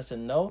getting the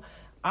blessing. No,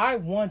 I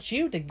want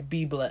you to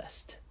be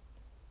blessed.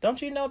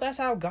 Don't you know that's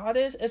how God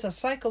is? It's a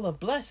cycle of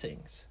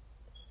blessings.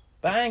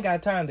 But I ain't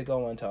got time to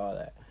go into all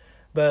that.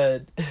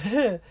 But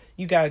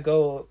you got to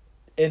go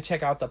and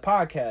check out the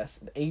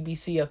podcast,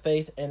 ABC of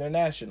Faith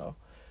International,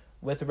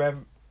 with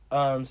Rev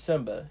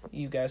Simba.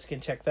 You guys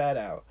can check that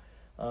out.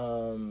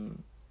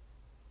 And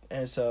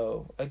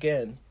so,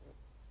 again,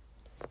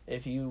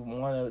 if you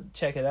want to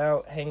check it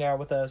out, hang out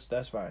with us,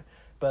 that's fine.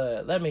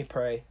 But let me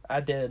pray.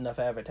 I did enough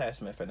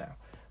advertisement for now.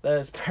 Let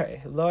us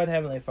pray. Lord,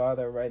 Heavenly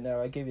Father, right now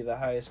I give you the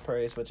highest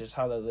praise, which is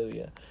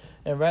hallelujah.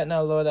 And right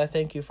now, Lord, I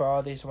thank you for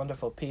all these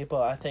wonderful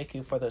people. I thank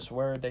you for this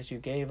word that you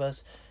gave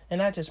us.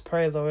 And I just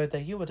pray, Lord,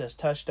 that you will just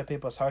touch the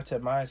people's hearts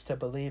and minds to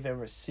believe and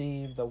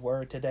receive the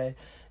word today.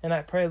 And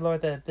I pray,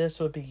 Lord, that this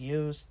will be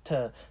used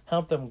to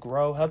help them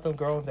grow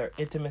in their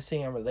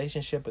intimacy and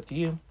relationship with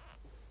you.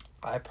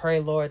 I pray,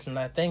 Lord, and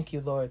I thank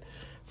you, Lord,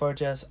 for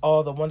just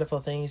all the wonderful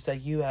things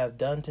that you have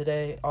done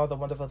today, all the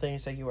wonderful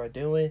things that you are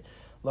doing.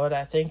 Lord,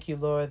 I thank you,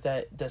 Lord,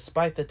 that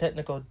despite the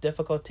technical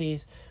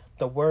difficulties,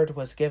 the word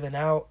was given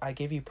out. I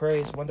give you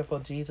praise, wonderful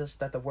Jesus,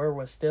 that the word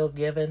was still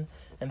given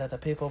and that the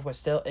people were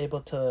still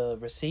able to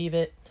receive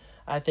it.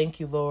 I thank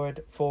you,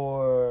 Lord,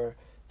 for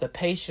the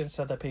patience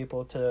of the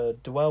people to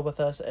dwell with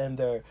us and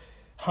their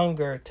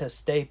hunger to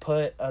stay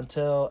put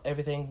until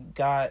everything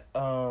got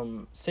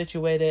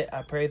situated.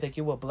 I pray that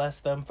you will bless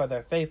them for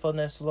their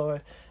faithfulness,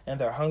 Lord, and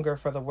their hunger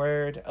for the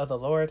word of the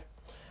Lord.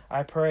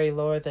 I pray,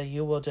 Lord, that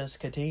you will just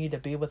continue to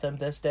be with them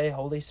this day.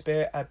 Holy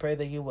Spirit, I pray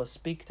that you will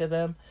speak to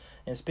them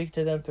and speak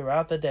to them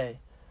throughout the day.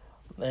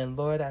 And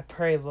Lord, I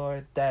pray,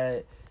 Lord,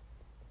 that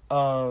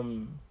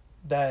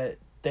that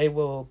they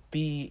will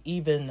be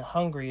even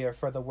hungrier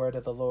for the word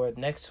of the Lord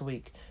next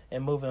week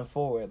and moving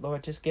forward.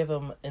 Lord, just give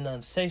them an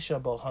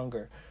insatiable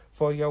hunger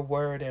for your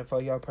word and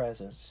for your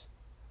presence.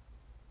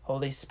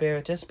 Holy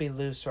Spirit, just be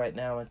loose right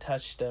now and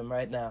touch them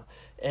right now.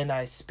 And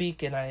I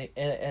speak and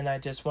I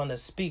just want to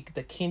speak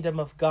the kingdom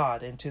of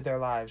God into their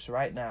lives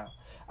right now.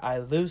 I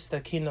loose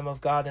the kingdom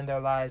of God in their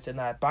lives, and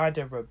I bind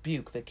and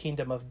rebuke the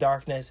kingdom of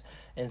darkness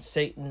and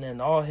Satan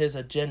and all his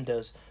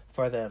agendas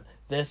for them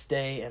this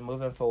day and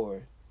moving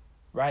forward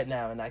right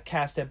now. And I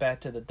cast it back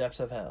to the depths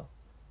of hell.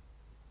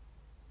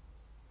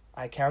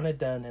 I count it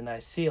done and I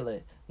seal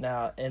it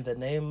now in the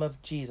name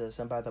of Jesus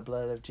and by the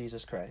blood of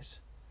Jesus Christ.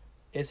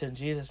 It's in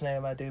Jesus'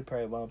 name I do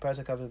pray. Well, in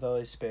presence of the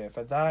Holy Spirit.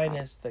 For thine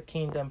is the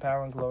kingdom,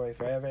 power, and glory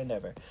forever and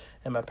ever.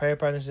 And my prayer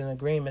partners in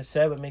agreement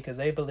said with me because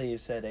they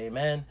believe, said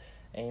amen,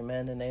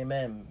 amen, and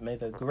amen. May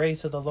the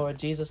grace of the Lord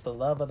Jesus, the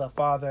love of the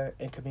Father,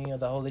 and communion of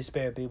the Holy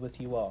Spirit be with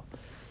you all.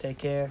 Take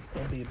care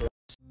and be blessed.